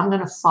said, I'm going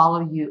to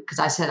follow you. Because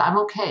I said, I'm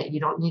okay.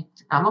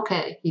 I'm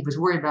okay. He was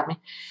worried about me.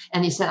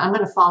 And he said, I'm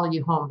going to follow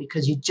you home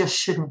because you just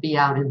shouldn't be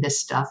out in this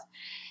stuff.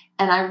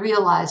 And I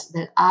realized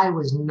that I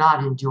was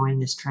not enjoying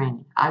this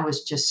training. I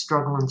was just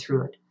struggling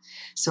through it.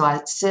 So I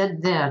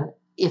said then,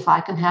 if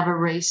I can have a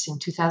race in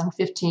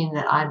 2015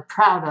 that I'm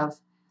proud of,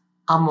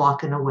 I'm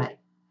walking away.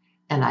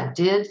 And I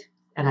did.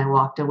 And I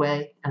walked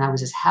away, and I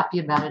was as happy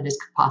about it as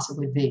could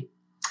possibly be.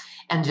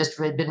 And just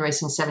been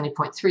racing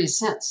 70.3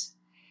 since.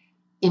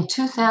 In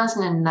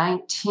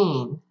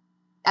 2019,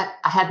 I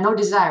had no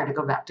desire to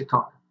go back to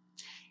Kona.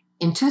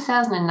 In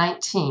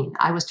 2019,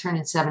 I was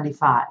turning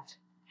 75.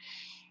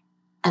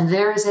 And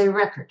there is a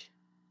record,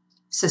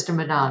 Sister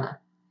Madonna,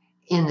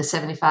 in the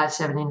 75,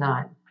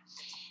 79.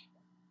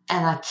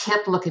 And I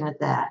kept looking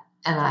at that,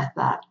 and I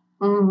thought,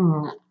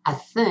 I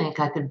think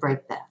I could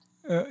break that.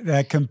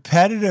 That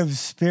competitive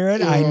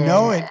spirit, I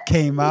know it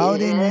came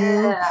out in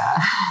you.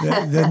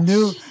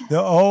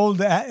 The old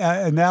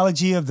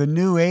analogy of the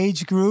new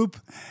age group.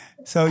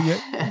 So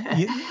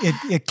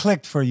it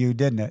clicked for you,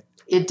 didn't it?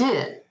 It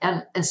did.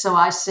 And so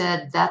I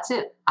said, that's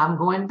it. I'm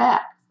going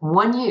back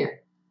 1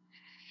 year.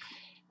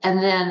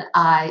 And then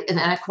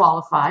I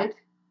qualified,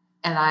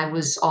 and I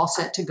was all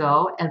set to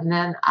go. And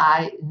then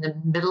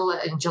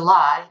in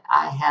July,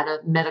 I had a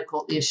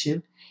medical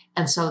issue.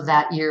 And so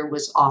that year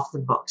was off the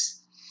books.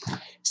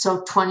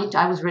 So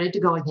I was ready to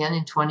go again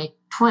in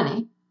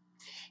 2020.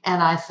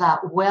 And I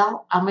thought,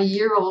 well, I'm a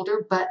year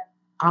older, but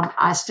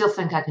I still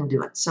think I can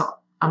do it. So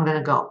I'm going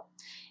to go.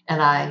 And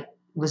I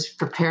was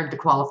prepared to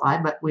qualify,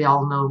 but we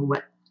all know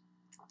what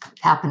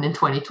happened in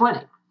 2020.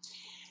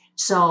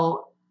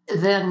 So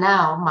then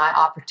now my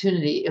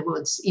opportunity, it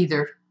was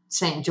either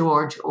St.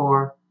 George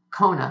or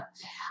Kona.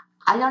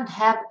 I don't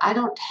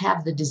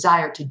have the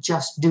desire to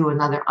just do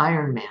another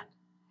Ironman.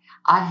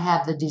 I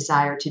have the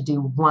desire to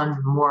do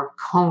one more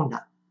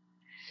Kona.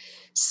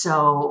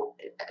 So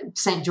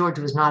St. George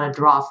was not a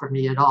draw for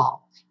me at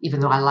all, even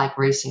though I like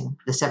racing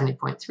the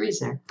 70.3s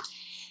there.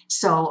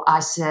 So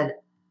I said,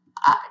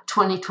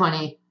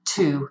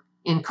 2022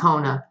 in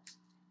Kona,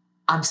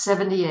 I'm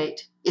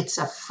 78. It's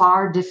a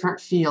far different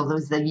feel.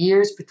 The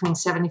years between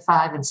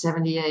 75 and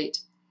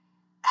 78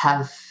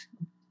 have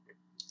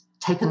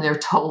taken their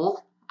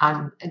toll.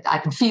 I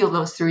can feel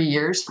those 3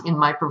 years in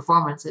my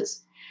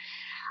performances.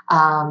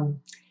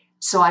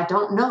 So I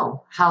don't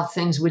know how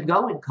things would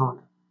go in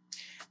Kona.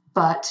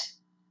 But,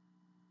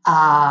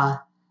 and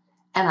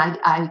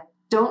I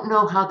don't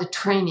know how the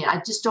training,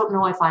 I just don't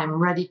know if I'm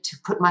ready to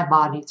put my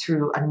body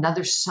through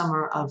another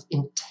summer of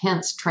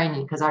intense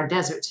training, because our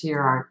deserts here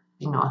are,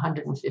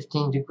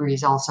 115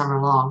 degrees all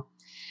summer long,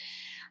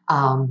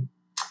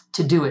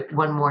 to do it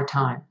one more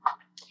time.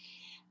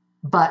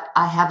 But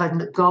I have a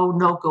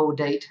no-go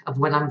date of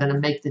when I'm going to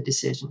make the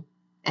decision.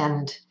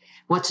 And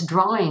what's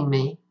drawing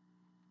me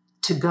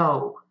to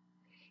go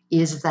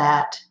is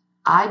that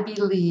I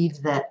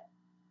believe that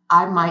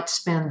I might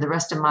spend the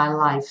rest of my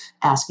life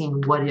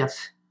asking what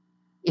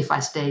if I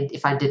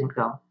didn't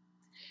go.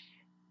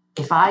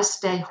 If I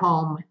stay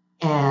home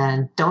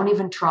and don't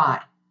even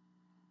try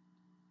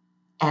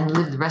and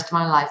live the rest of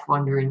my life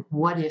wondering,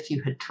 what if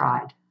you had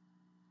tried?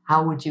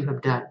 How would you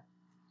have done?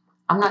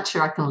 I'm not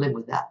sure I can live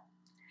with that.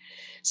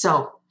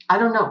 So I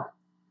don't know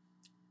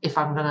if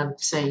I'm going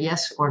to say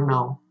yes or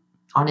no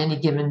on any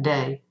given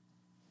day,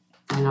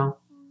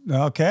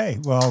 Okay,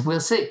 well,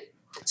 we'll see.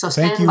 So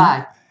stand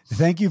by.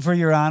 Thank you for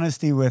your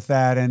honesty with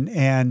that.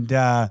 And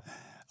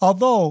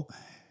although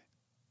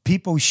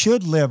people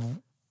should live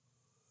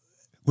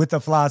with the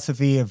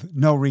philosophy of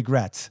no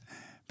regrets,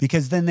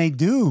 because then they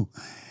do,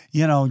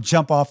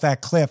 jump off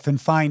that cliff and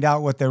find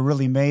out what they're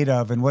really made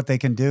of and what they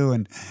can do.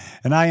 And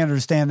I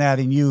understand that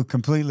in you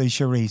completely,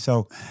 Cherie.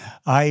 So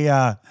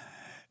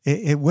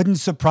it wouldn't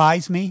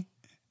surprise me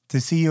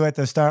to see you at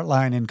the start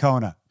line in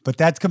Kona. But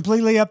that's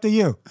completely up to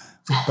you.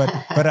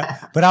 But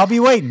I'll be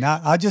waiting.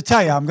 I'll just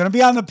tell you, I'm going to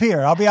be on the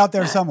pier. I'll be out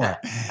there somewhere.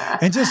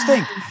 And just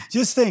think,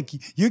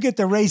 you get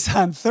the race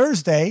on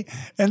Thursday,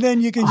 and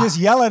then you can just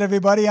yell at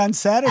everybody on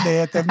Saturday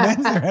at the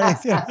men's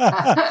race.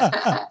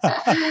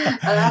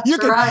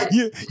 That's right.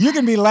 You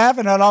can be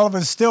laughing at all of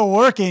us still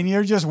working.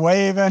 You're just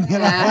waving.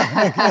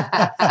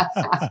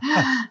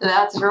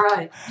 That's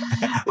right.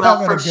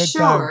 Well, for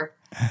sure,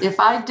 if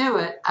I do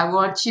it, I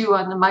want you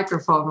on the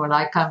microphone when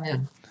I come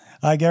in.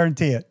 I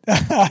guarantee it.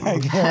 I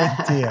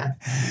guarantee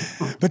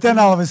it. But then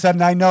all of a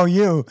sudden, I know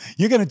you're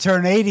going to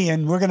turn 80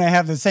 and we're going to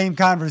have the same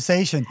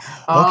conversation.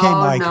 Okay,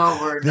 Mike. No,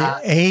 we're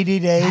not. 80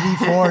 to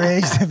 84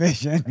 age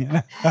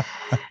division.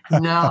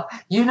 No.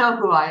 You know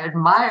who I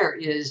admire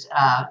is,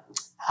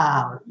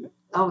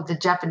 the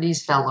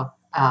Japanese fellow.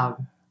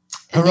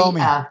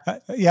 Hiromi.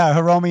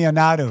 Hiromi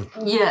Anadu.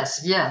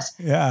 Yes.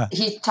 Yeah.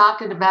 He's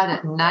talking about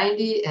at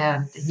 90,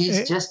 and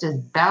he's just as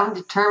bound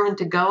determined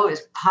to go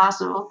as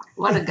possible.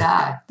 What a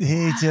guy.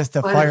 He's just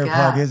a fire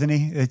plug, isn't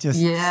he? It's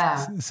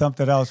just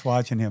something else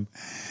watching him.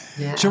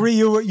 Yeah. Cherie,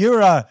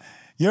 you're a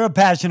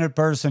passionate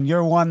person.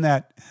 You're one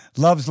that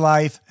loves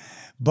life,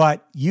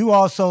 but you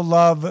also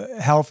love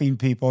helping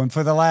people. And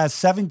for the last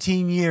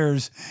 17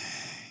 years,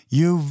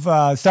 you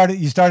started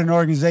an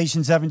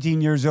organization 17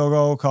 years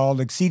ago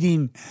called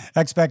Exceeding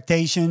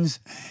Expectations.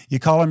 You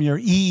call them your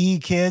EE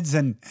kids.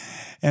 And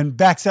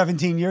back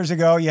 17 years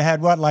ago, you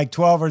had like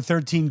 12 or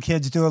 13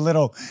 kids do a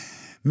little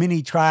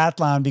mini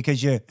triathlon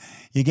because you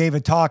gave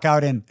a talk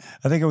out in,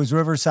 I think it was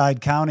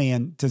Riverside County,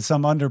 and to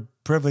some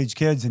underprivileged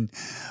kids. And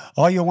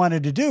all you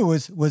wanted to do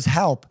was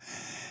help.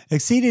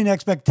 Exceeding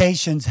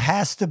Expectations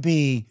has to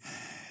be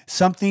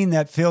something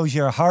that fills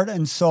your heart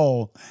and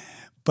soul.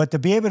 But to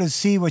be able to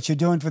see what you're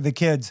doing for the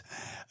kids,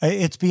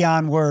 it's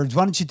beyond words.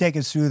 Why don't you take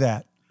us through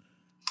that?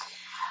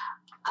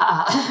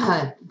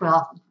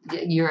 Well,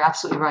 you're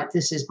absolutely right.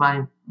 This is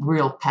my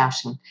real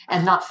passion.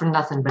 And not for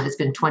nothing, but it's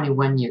been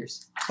 21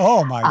 years.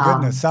 Oh, my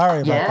goodness.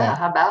 Sorry about that. Yeah,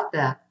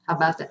 how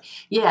about that?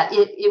 Yeah,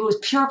 it was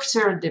pure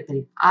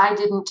serendipity. I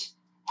didn't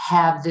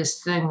have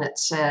this thing that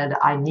said,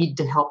 I need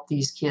to help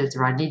these kids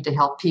or I need to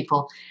help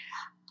people.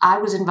 I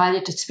was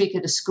invited to speak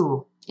at a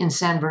school in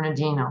San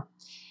Bernardino.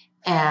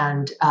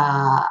 And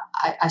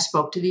I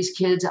spoke to these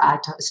kids. I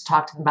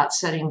talked to them about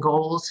setting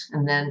goals,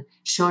 and then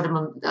showed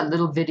them a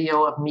little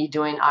video of me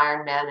doing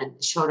Ironman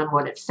and showed them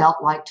what it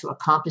felt like to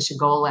accomplish a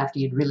goal after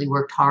you'd really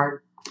worked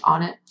hard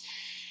on it.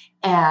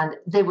 And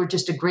they were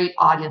just a great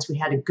audience. We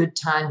had a good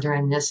time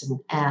during this.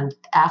 And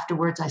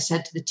afterwards, I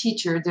said to the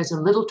teacher, there's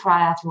a little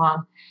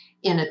triathlon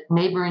in a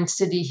neighboring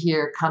city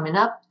here coming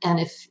up.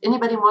 And if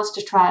anybody wants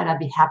to try it, I'd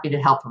be happy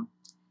to help them.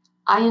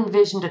 I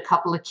envisioned a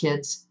couple of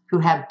kids who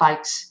had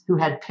bikes, who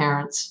had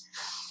parents.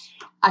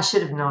 I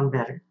should have known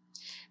better.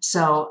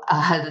 So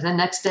the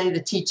next day,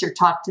 the teacher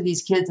talked to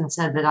these kids and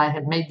said that I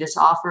had made this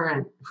offer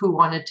and who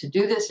wanted to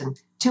do this, and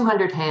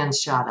 200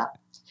 hands shot up.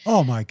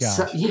 Oh, my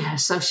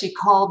gosh. So she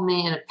called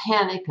me in a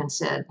panic and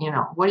said,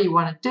 what do you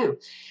want to do?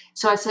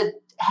 So I said,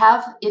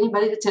 have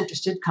anybody that's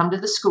interested come to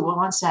the school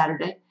on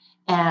Saturday,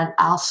 and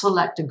I'll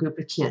select a group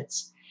of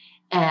kids.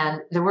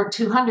 And there weren't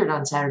 200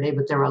 on Saturday,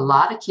 but there were a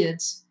lot of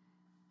kids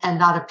and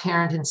not a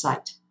parent in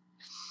sight.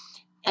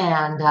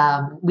 And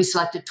we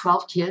selected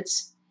 12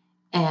 kids,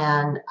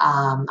 and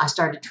I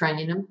started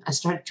training them. I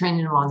started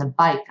training them on the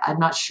bike. I'm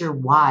not sure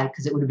why,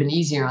 because it would have been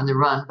easier on the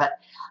run, but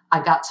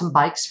I got some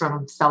bikes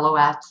from fellow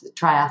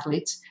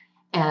triathletes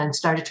and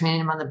started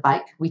training them on the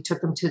bike. We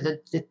took them to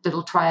the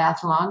little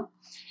triathlon,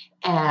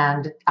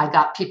 and I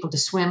got people to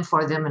swim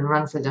for them and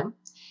run for them.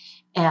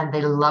 And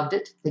they loved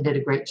it. They did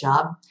a great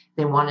job.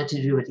 They wanted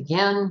to do it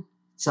again.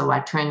 So I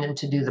trained them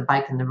to do the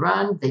bike and the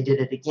run. They did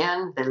it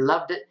again. They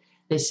loved it.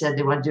 They said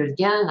they want to do it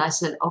again. And I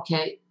said,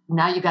 okay,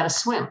 now you got to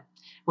swim.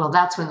 Well,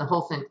 that's when the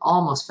whole thing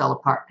almost fell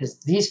apart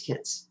because these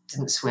kids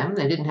didn't swim.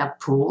 They didn't have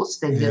pools.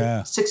 They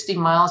lived 60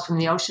 miles from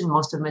the ocean.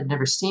 Most of them had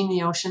never seen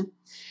the ocean,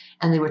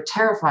 and they were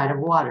terrified of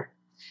water.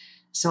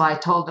 So I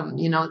told them,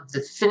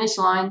 the finish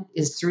line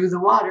is through the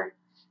water.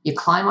 You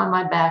climb on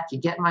my back, you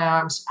get in my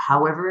arms,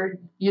 however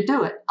you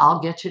do it, I'll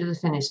get you to the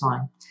finish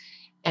line.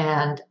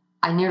 And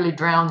I nearly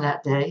drowned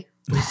that day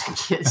with the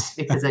kids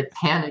because I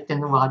panicked in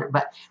the water,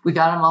 but we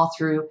got them all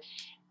through.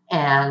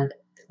 And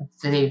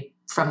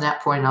from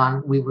that point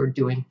on, we were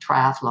doing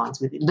triathlons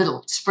with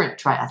little sprint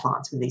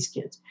triathlons with these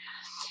kids.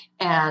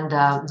 And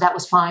that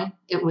was fine.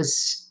 It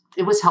was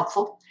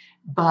helpful.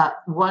 But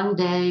one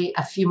day,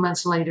 a few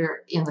months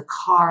later, in the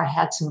car, I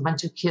had a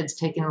bunch of kids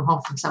taking them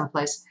home from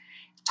someplace,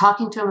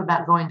 talking to them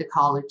about going to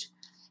college.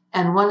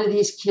 And one of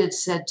these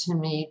kids said to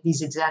me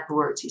these exact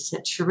words. He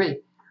said,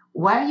 Cherie,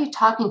 why are you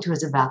talking to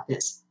us about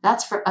this?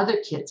 That's for other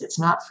kids. It's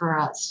not for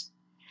us.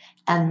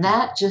 And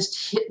that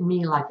just hit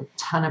me like a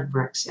ton of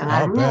bricks. And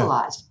I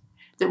realized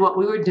that what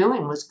we were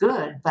doing was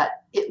good,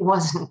 but it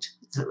wasn't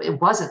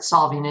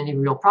solving any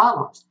real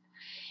problems.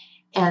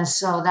 And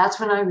so that's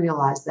when I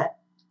realized that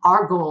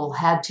our goal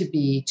had to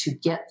be to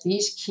get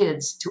these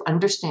kids to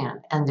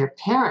understand, and their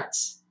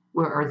parents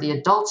or the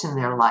adults in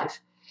their life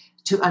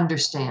to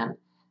understand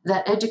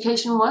that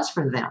education was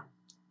for them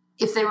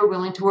if they were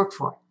willing to work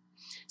for it.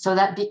 So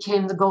that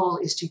became the goal,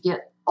 is to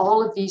get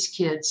all of these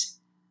kids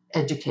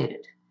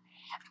educated.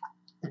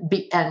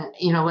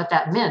 And what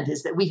that meant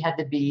is that we had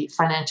to be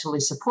financially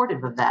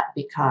supportive of that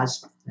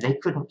because they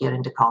couldn't get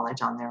into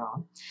college on their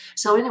own.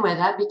 So anyway,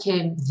 that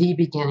became the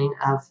beginning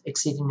of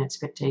Exceeding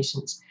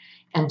Expectations.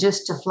 And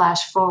just to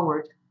flash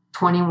forward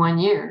 21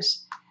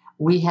 years,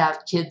 we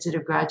have kids that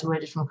have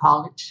graduated from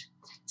college.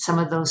 Some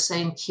of those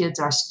same kids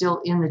are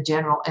still in the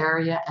general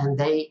area, and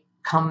they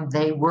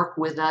work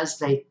with us,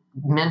 they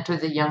mentor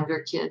the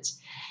younger kids.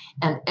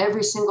 And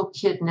every single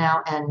kid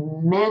now,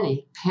 and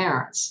many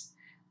parents,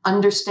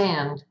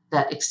 understand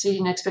that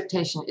Exceeding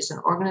Expectation is an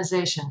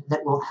organization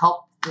that will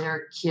help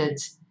their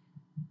kids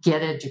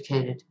get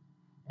educated.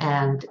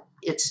 And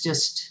it's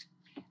just,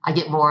 I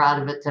get more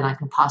out of it than I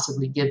can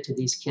possibly give to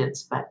these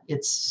kids, but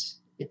it's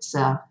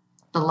the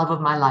love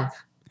of my life,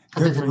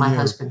 other than my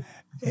husband.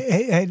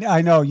 And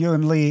I know you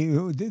and Lee,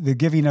 the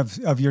giving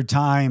of your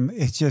time,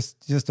 it's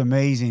just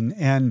amazing.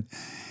 And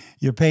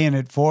you're paying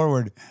it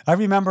forward. I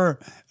remember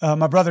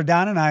my brother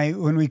Don and I,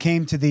 when we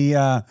came to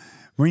the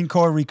Marine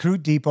Corps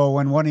Recruit Depot,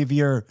 when one of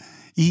your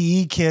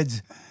EE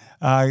kids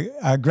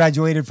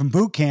graduated from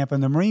boot camp in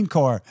the Marine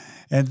Corps.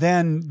 And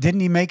then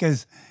didn't he make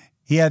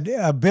he had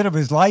a bit of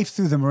his life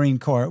through the Marine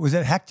Corps. Was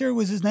it Hector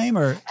was his name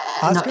or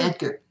Oscar? No,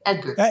 Edgar.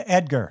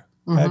 Edgar.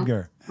 Mm-hmm.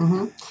 Edgar.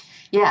 Mm-hmm.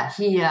 Yeah,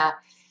 he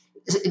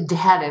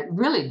had a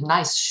really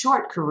nice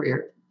short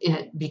career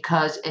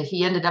because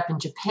he ended up in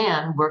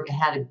Japan, where he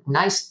had a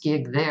nice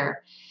gig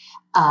there.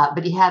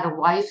 But he had a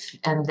wife,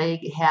 and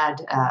they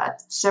had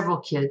several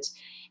kids.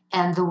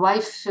 And the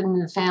wife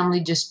and the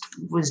family just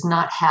was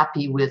not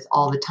happy with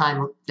all the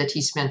time that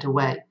he spent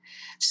away.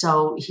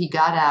 So he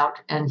got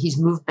out, and he's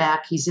moved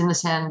back. He's in the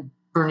San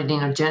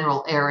Bernardino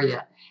general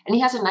area, and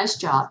he has a nice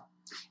job,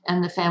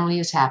 and the family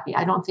is happy.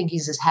 I don't think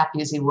he's as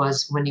happy as he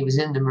was when he was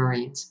in the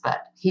Marines,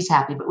 but he's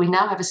happy. But we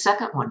now have a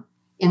second one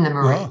in the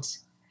Marines.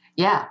 Oh.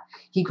 Yeah,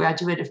 he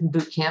graduated from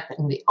boot camp,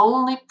 and the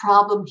only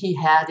problem he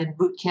had in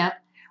boot camp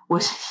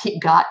was he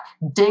got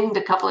dinged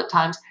a couple of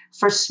times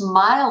for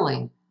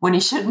smiling when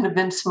he shouldn't have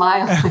been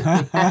smiling.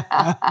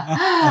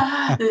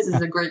 This is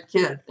a great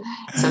kid.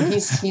 So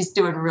he's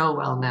doing real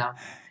well now.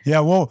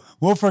 Yeah, we'll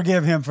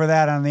forgive him for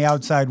that on the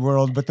outside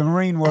world, but the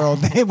Marine world,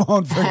 they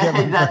won't forgive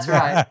him. That's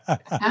right.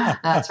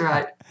 That's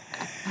right.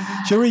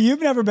 Cherie,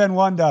 you've never been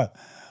one to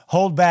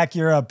hold back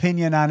your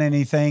opinion on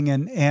anything,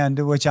 and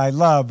which I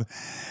love.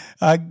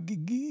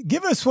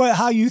 Give us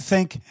how you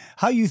think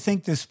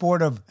the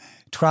sport of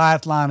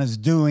triathlon is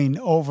doing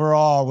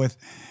overall with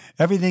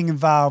everything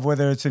involved,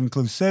 whether it's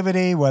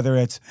inclusivity, whether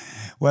it's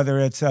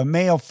a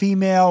male,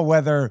 female,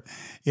 whether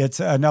it's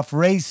enough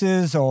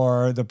races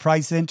or the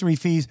price entry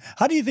fees.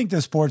 How do you think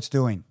the sport's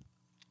doing?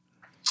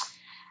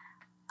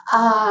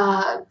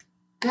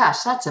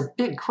 Gosh, that's a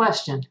big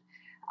question.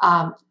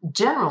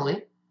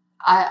 Generally,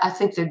 I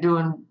think they're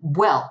doing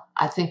well.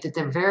 I think that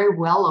they're very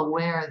well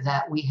aware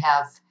that we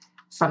have,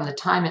 from the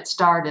time it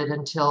started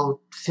until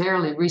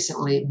fairly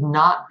recently,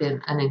 not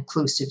been an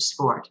inclusive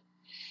sport.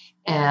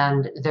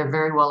 And they're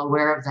very well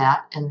aware of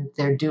that, and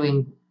they're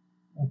doing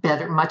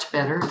better, much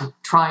better,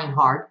 trying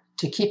hard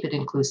to keep it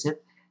inclusive,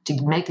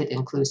 to make it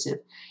inclusive.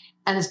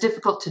 And it's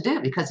difficult to do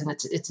because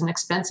it's an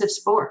expensive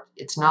sport.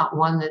 It's not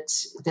one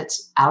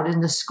that's out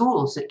in the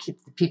schools that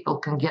people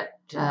can get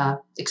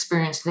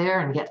experience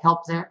there and get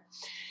help there.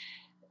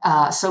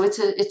 So it's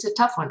a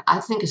tough one. I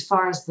think as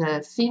far as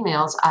the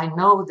females, I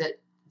know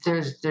that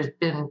there's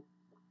been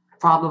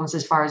problems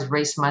as far as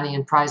race money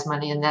and prize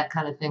money and that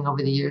kind of thing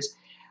over the years,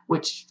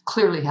 which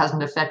clearly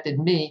hasn't affected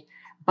me,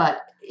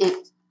 but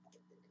it's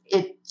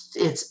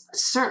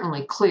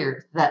certainly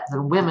clear that the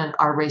women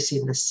are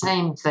racing the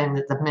same thing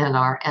that the men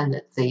are, and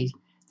that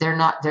they're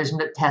not.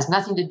 It has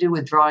nothing to do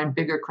with drawing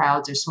bigger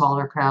crowds or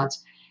smaller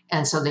crowds,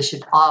 and so they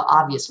should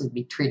obviously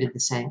be treated the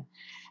same.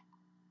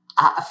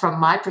 From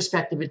my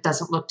perspective, it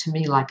doesn't look to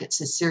me like it's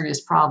a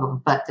serious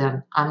problem, but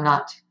then I'm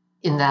not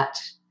in that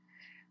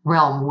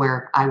realm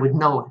where I would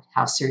know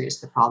how serious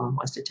the problem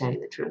was, to tell you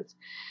the truth.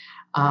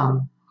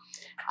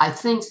 I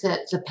think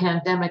that the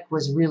pandemic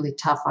was really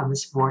tough on the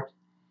sport,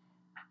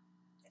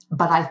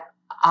 but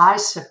I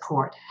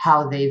support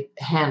how they've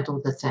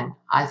handled the thing.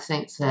 I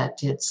think that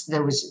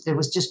there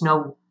was just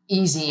no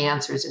easy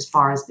answers as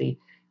far as the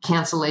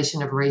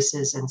cancellation of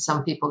races, and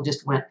some people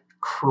just went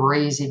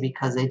crazy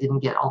because they didn't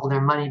get all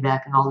their money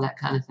back and all that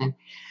kind of thing.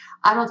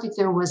 I don't think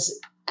there was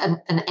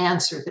an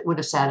answer that would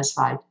have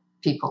satisfied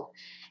people.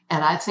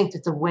 And I think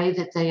that the way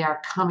that they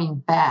are coming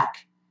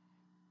back,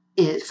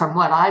 from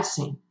what I've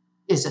seen,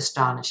 is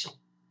astonishing.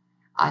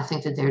 I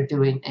think that they're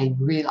doing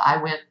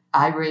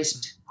I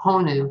raced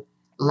Honu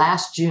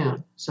last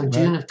June, so right.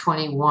 June of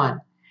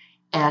 21,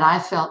 and I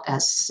felt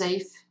as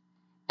safe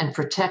and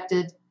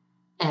protected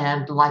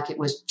and like it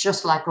was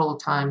just like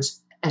old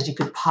times as you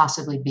could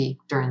possibly be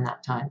during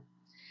that time.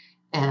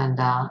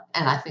 And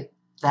I think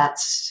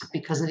that's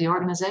because of the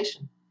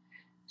organization.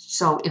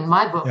 So in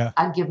my book, yeah.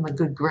 I'd give them a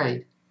good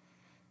grade.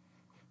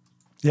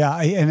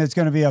 Yeah, and it's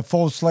going to be a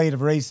full slate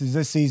of races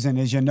this season,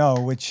 as you know,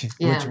 which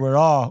we're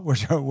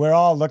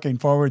all looking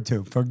forward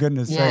to. For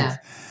goodness sakes,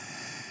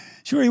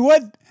 Cherie,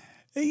 when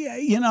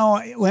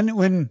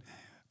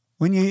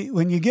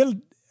you get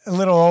a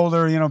little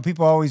older,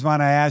 people always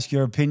want to ask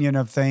your opinion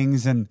of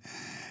things, and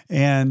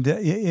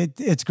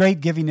it's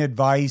great giving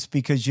advice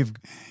because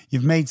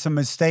you've made some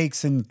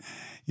mistakes, and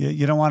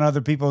you don't want other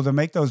people to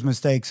make those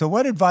mistakes. So,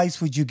 what advice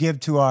would you give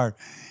to our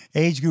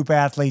age group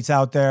athletes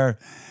out there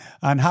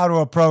on how to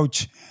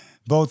approach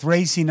both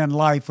racing and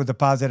life with a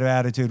positive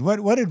attitude?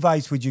 What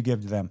advice would you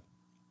give to them?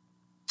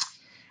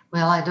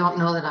 Well, I don't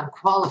know that I'm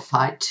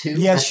qualified to.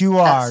 Yes, you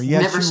are.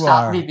 Yes, never you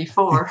stopped are. Me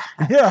before.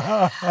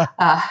 Yeah.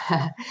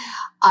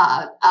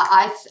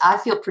 I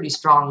feel pretty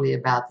strongly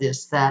about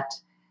this, that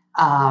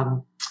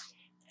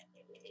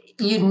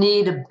you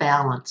need a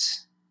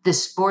balance.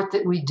 This sport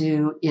that we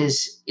do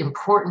is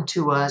important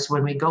to us.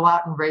 When we go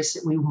out and race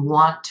it, we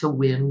want to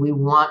win. We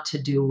want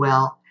to do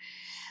well.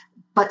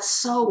 But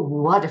so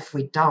what if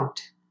we don't?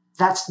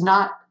 That's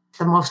not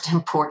the most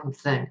important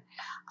thing.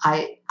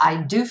 I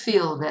do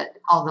feel that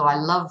although I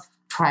love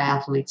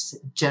triathletes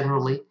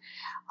generally,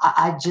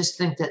 I just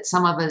think that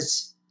some of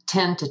us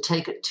tend to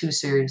take it too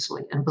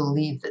seriously and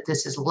believe that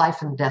this is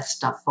life and death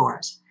stuff for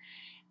us.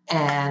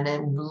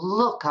 and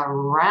look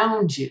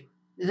around you.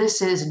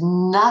 This is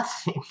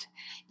nothing.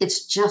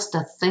 It's just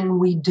a thing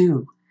we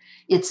do.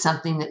 It's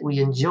something that we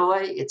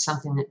enjoy. It's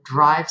something that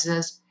drives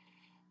us.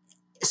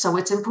 So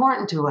it's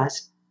important to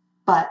us.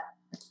 But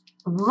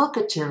look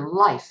at your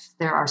life.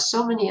 There are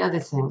so many other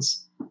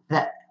things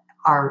that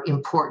are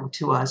important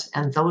to us,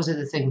 and those are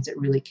the things that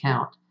really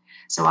count.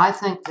 So I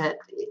think that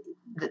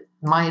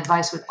my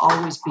advice would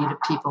always be to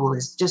people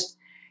is just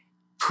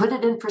put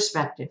it in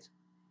perspective.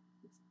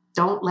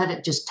 Don't let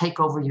it just take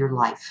over your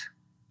life.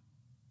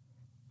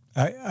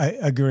 I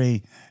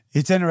agree.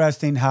 It's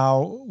interesting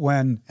how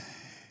when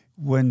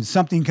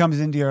something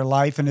comes into your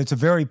life and it's a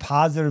very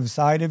positive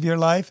side of your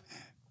life,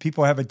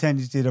 people have a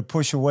tendency to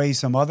push away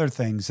some other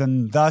things,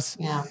 and thus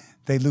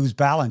they lose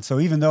balance.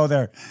 So even though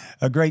they're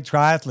a great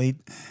triathlete,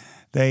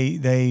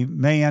 they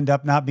may end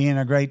up not being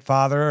a great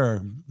father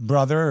or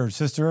brother or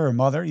sister or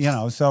mother,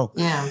 So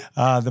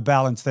the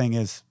balance thing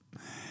is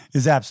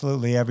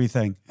absolutely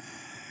everything.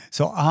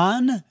 So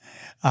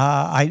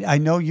I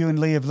know you and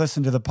Lee have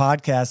listened to the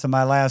podcast, and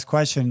my last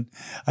question,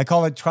 I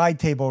call it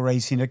tri-table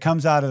racing. It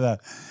comes out of the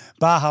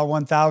Baja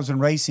 1000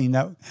 racing.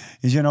 That,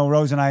 as you know,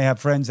 Rose and I have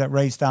friends that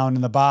race down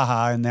in the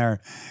Baja in their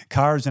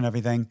cars and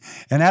everything.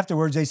 And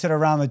afterwards, they sit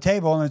around the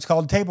table, and it's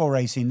called table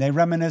racing. They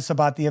reminisce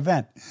about the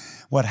event,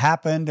 what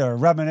happened, or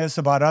reminisce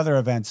about other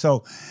events.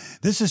 So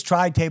this is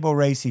tri-table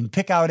racing.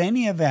 Pick out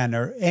any event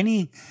or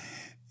any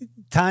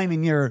time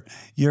in your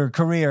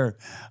career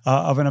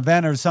of an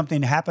event or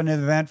something happened at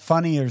an event,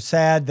 funny or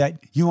sad, that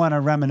you want to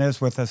reminisce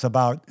with us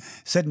about,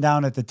 sitting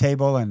down at the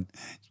table and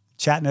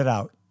chatting it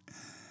out.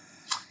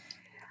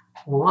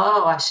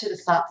 Whoa, I should have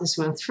thought this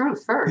one through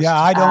first. Yeah,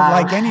 I don't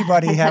like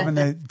anybody having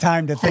the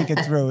time to think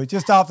it through. It's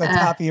just off the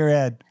top of your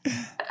head.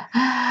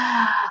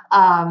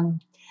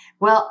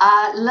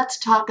 Let's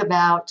talk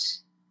about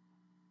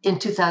in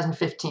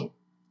 2015.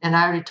 And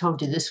I already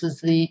told you this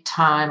was the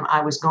time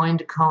I was going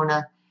to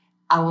Kona.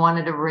 I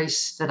wanted a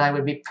race that I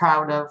would be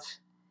proud of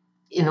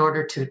in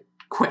order to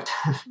quit,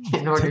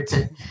 in order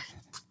to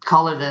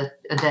call it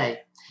a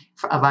day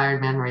of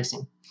Ironman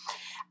racing.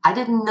 I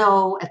didn't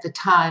know at the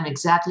time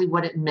exactly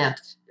what it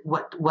meant,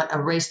 what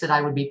a race that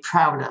I would be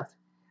proud of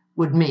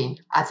would mean.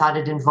 I thought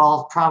it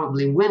involved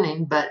probably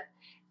winning, but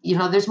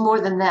there's more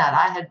than that.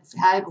 I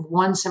had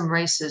won some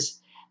races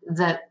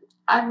that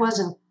I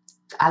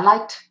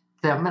liked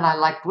them and I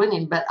liked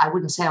winning, but I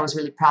wouldn't say I was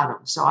really proud of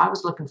them. So I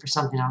was looking for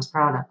something I was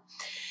proud of.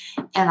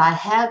 And I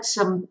had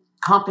some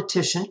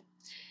competition.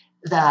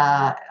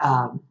 Natalie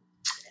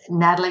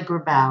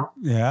Grabau,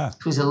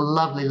 who's a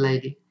lovely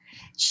lady,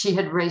 she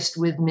had raced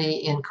with me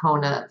in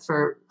Kona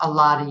for a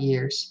lot of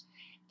years,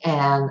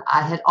 and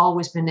I had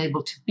always been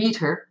able to beat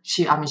her.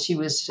 She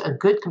was a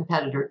good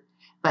competitor,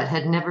 but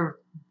had never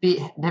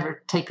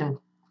taken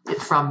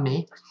it from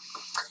me.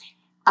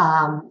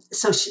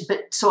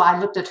 So I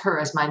looked at her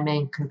as my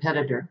main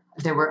competitor.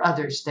 There were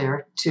others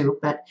there too,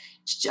 but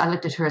I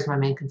looked at her as my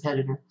main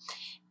competitor.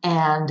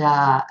 And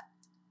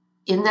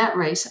in that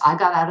race, I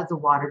got out of the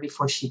water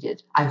before she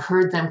did. I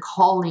heard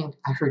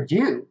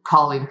you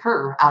calling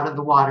her out of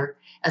the water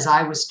as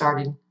I was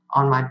starting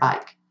on my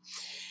bike.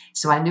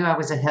 So I knew I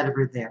was ahead of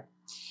her there.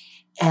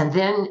 And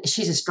then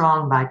she's a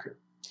strong biker.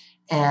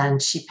 And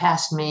she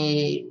passed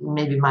me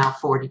maybe mile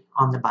 40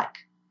 on the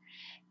bike.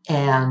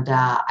 And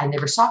I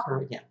never saw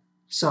her again.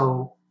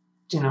 So,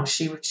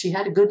 she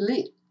had a good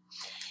lead.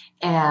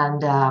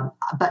 And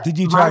but did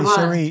you try,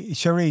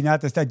 Cherie,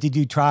 not to start, did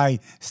you try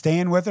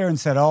staying with her and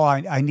said, oh,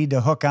 I need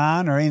to hook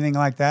on or anything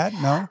like that?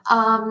 No?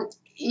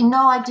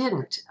 No, I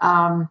didn't.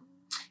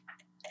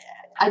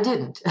 I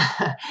didn't.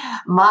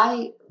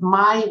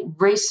 My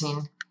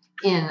racing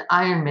in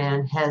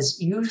Ironman has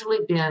usually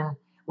been,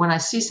 when I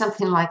see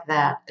something like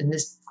that, and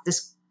this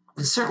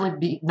will certainly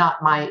be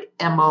not my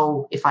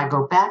MO if I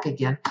go back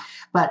again,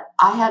 but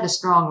I had a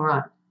strong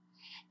run,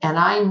 and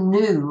I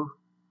knew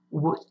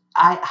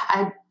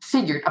I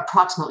figured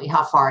approximately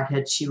how far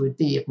ahead she would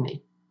be of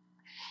me.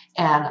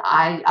 And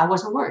I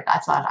wasn't worried. I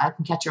thought I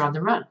can catch her on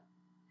the run.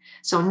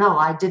 So no,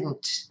 I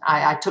didn't.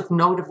 I took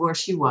note of where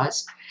she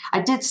was.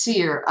 I did see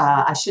her.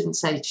 I shouldn't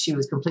say she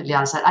was completely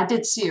out of sight. I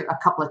did see her a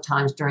couple of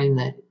times during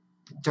the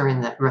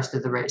rest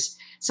of the race.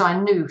 So I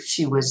knew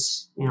she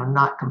was,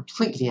 not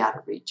completely out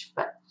of reach.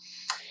 But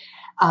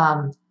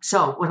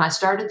so when I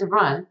started the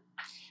run,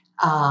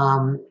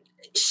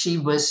 she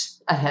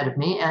was ahead of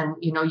me, and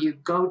you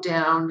go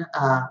down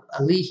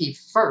Ali'i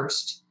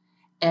first,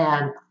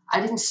 and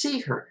I didn't see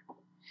her.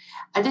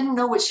 I didn't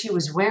know what she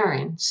was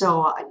wearing,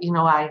 so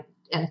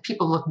and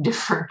people look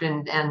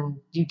different, and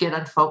you get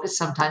unfocused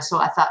sometimes. So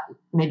I thought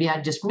maybe I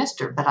just missed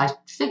her, but I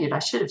figured I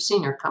should have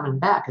seen her coming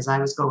back as I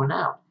was going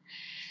out.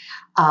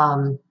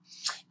 And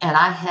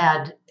I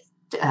had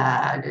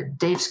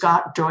Dave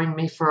Scott joined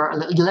me for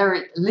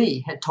Larry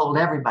Lee had told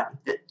everybody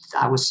that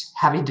I was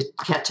having to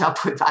catch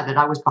up with, that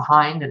I was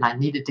behind and I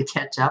needed to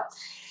catch up.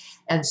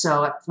 And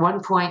so at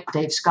one point,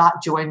 Dave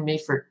Scott joined me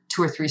for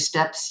 2 or 3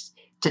 steps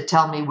to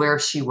tell me where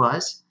she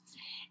was.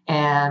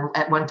 And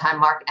at one time,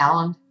 Mark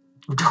Allen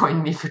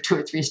join me for 2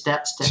 or 3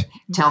 steps to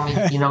tell me,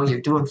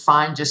 you're doing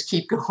fine, just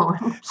keep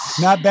going.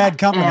 Not bad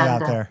company out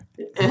there.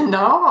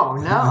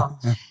 No.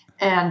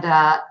 And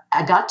I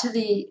got to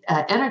the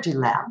energy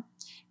lab,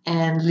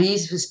 and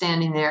Lee's was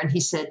standing there, and he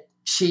said,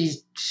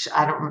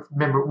 I don't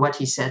remember what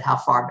he said, how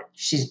far, but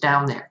she's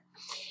down there.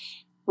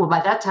 Well,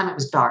 by that time it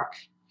was dark,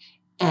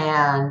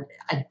 and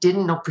I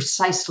didn't know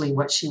precisely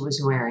what she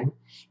was wearing.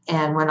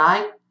 And when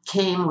I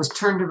was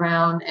turned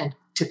around and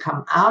to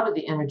come out of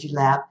the energy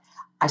lab,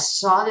 I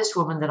saw this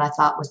woman that I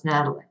thought was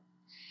Natalie,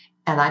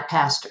 and I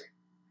passed her.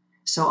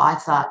 So I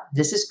thought,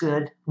 this is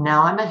good.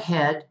 Now I'm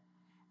ahead.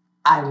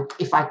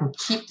 If I can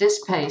keep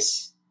this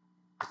pace,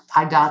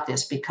 I got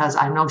this, because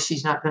I know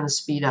she's not going to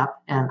speed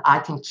up, and I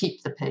can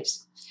keep the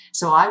pace.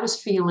 So I was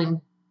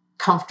feeling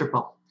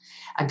comfortable.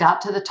 I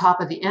got to the top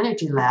of the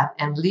energy lab,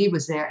 and Lee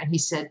was there, and he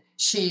said,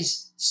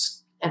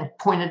 and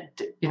pointed,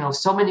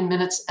 so many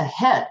minutes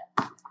ahead.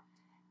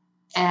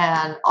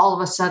 And all of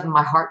a sudden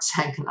my heart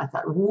sank, and I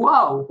thought,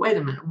 whoa, wait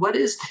a minute, what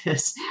is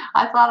this?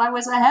 I thought I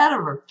was ahead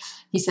of her.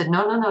 He said,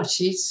 no,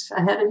 she's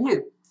ahead of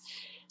you.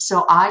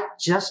 So I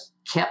just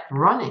kept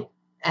running.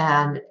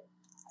 And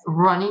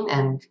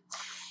the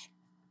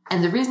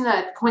reason that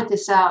I point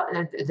this out,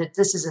 that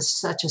this is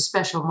such a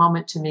special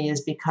moment to me, is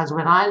because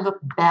when I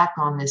look back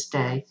on this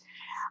day,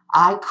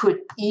 I could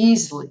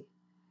easily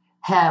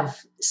have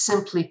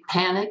simply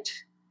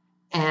panicked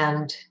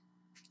and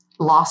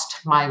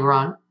lost my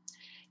run,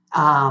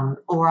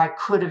 or I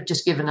could have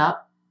just given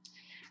up.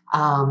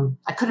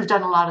 I could have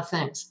done a lot of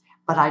things,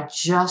 but I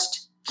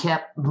just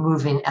kept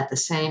moving at the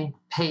same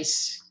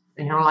pace.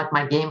 Like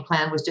my game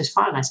plan was just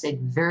fine. I stayed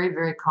very,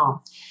 very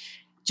calm.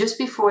 Just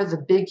before the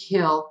big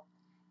hill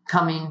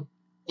coming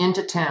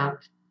into town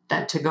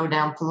to go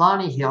down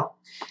Polani Hill,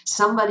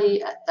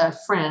 a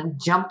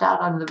friend, jumped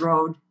out on the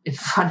road in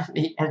front of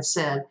me and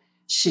said,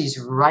 she's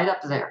right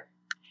up there.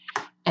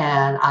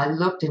 And I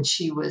looked, and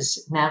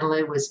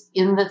Natalie was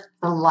in the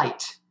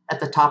light at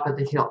the top of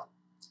the hill.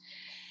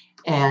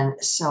 And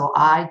so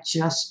I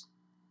just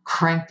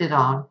cranked it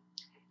on,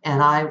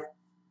 and I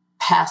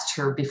passed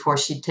her before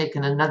she'd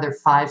taken another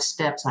 5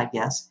 steps, I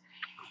guess,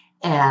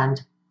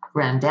 and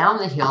ran down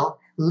the hill.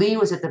 Lee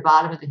was at the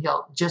bottom of the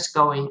hill just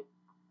going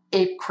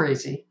ape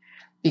crazy,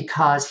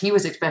 because he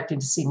was expecting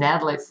to see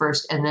Natalie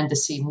first and then to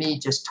see me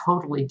just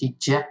totally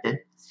dejected.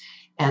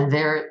 And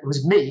there it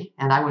was me,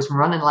 and I was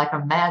running like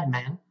a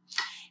madman,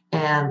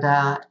 and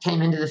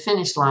came into the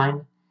finish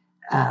line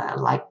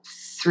like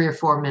 3 or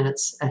 4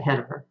 minutes ahead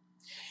of her.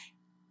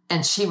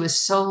 And she was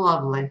so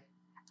lovely.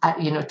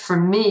 For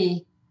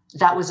me,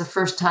 that was the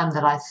first time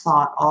that I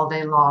thought all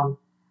day long,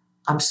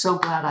 I'm so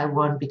glad I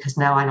won, because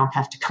now I don't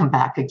have to come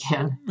back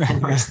again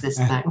and race this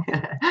thing.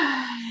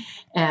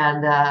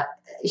 And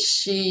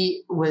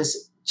she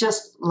was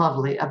just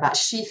lovely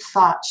she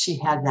thought she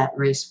had that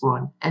race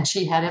won, and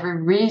she had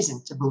every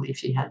reason to believe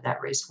she had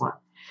that race won.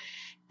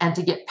 And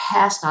to get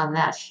passed on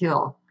that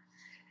hill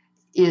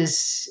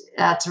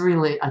that's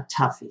really a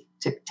toughie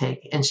to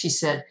take. And she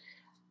said,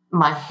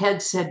 my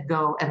head said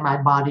go, and my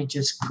body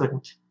just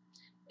couldn't.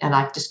 And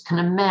I just can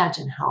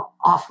imagine how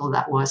awful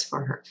that was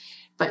for her.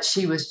 But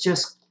she was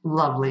just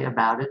lovely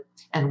about it.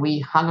 And we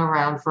hung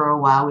around for a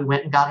while. We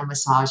went and got a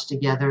massage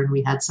together, and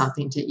we had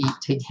something to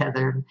eat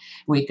together. And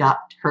we got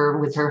her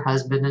with her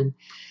husband. And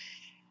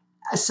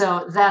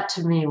so that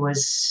to me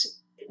was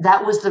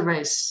the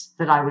race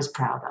that I was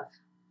proud of.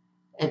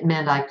 It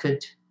meant I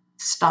could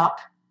stop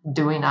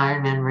doing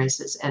Ironman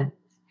races and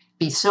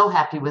be so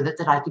happy with it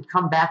that I could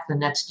come back the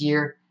next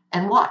year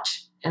and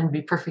watch and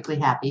be perfectly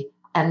happy.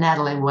 And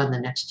Natalie won the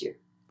next year,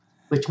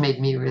 which made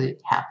me really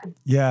happy.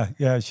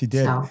 Yeah, she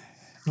did. So,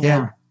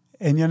 yeah.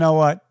 And you know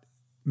what?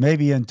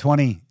 Maybe in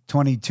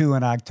 2022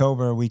 in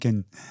October, we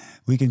can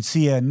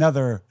see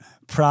another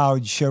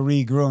proud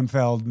Cherie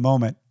Gruenfeld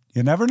moment.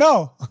 You never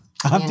know.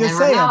 I'm just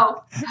saying.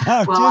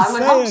 I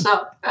would hope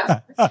so.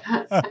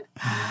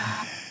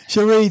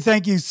 Cherie,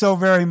 thank you so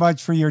very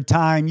much for your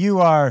time. You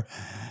are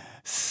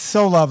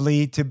so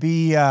lovely to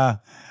be. We're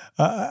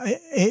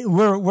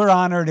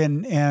honored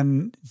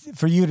and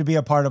for you to be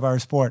a part of our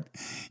sport.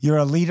 You're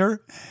a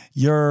leader.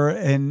 You're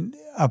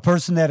a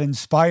person that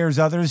inspires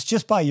others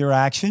just by your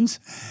actions,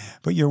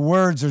 but your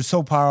words are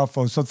so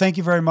powerful. So thank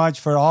you very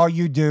much for all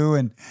you do.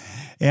 And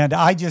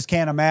I just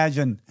can't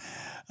imagine,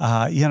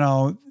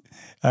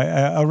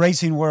 a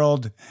racing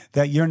world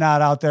that you're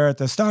not out there at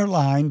the start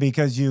line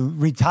because you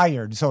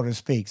retired, so to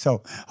speak.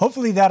 So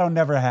hopefully that'll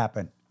never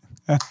happen.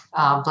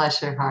 Oh,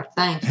 bless your heart.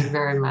 Thank you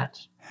very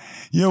much.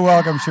 You're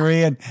welcome,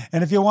 Cherie. And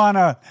if you want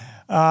to,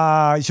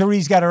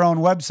 Cherie's got her own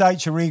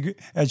website, Cherie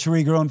at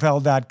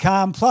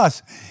CherieGruenfeld.com.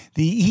 Plus,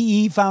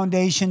 the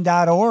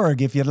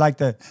eefoundation.org if you'd like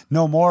to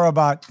know more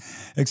about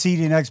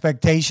Exceeding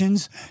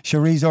Expectations,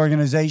 Cherie's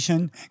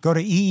organization. Go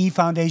to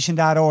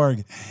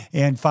eefoundation.org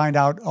and find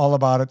out all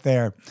about it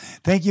there.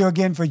 Thank you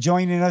again for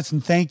joining us,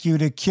 and thank you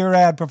to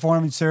Curad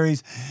Performance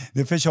Series,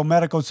 the official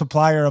medical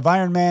supplier of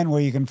Ironman,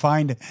 where you can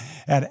find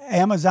at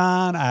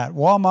Amazon, at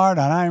Walmart,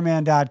 on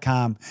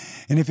Ironman.com.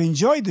 And if you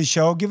enjoyed the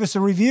show, give us a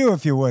review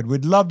if you would.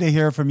 We'd love to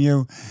hear from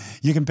you.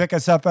 You can pick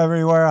us up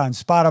everywhere on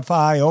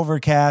Spotify,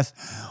 Overcast,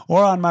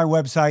 or on my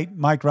website,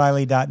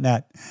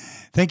 MikeRiley.net.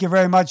 Thank you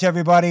very much,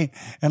 everybody.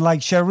 And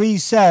like Cherie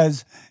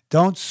says,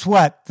 don't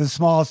sweat the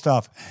small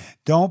stuff.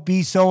 Don't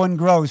be so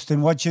engrossed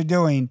in what you're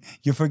doing,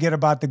 you forget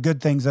about the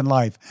good things in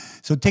life.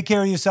 So take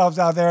care of yourselves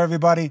out there,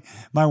 everybody.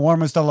 My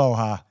warmest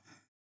aloha.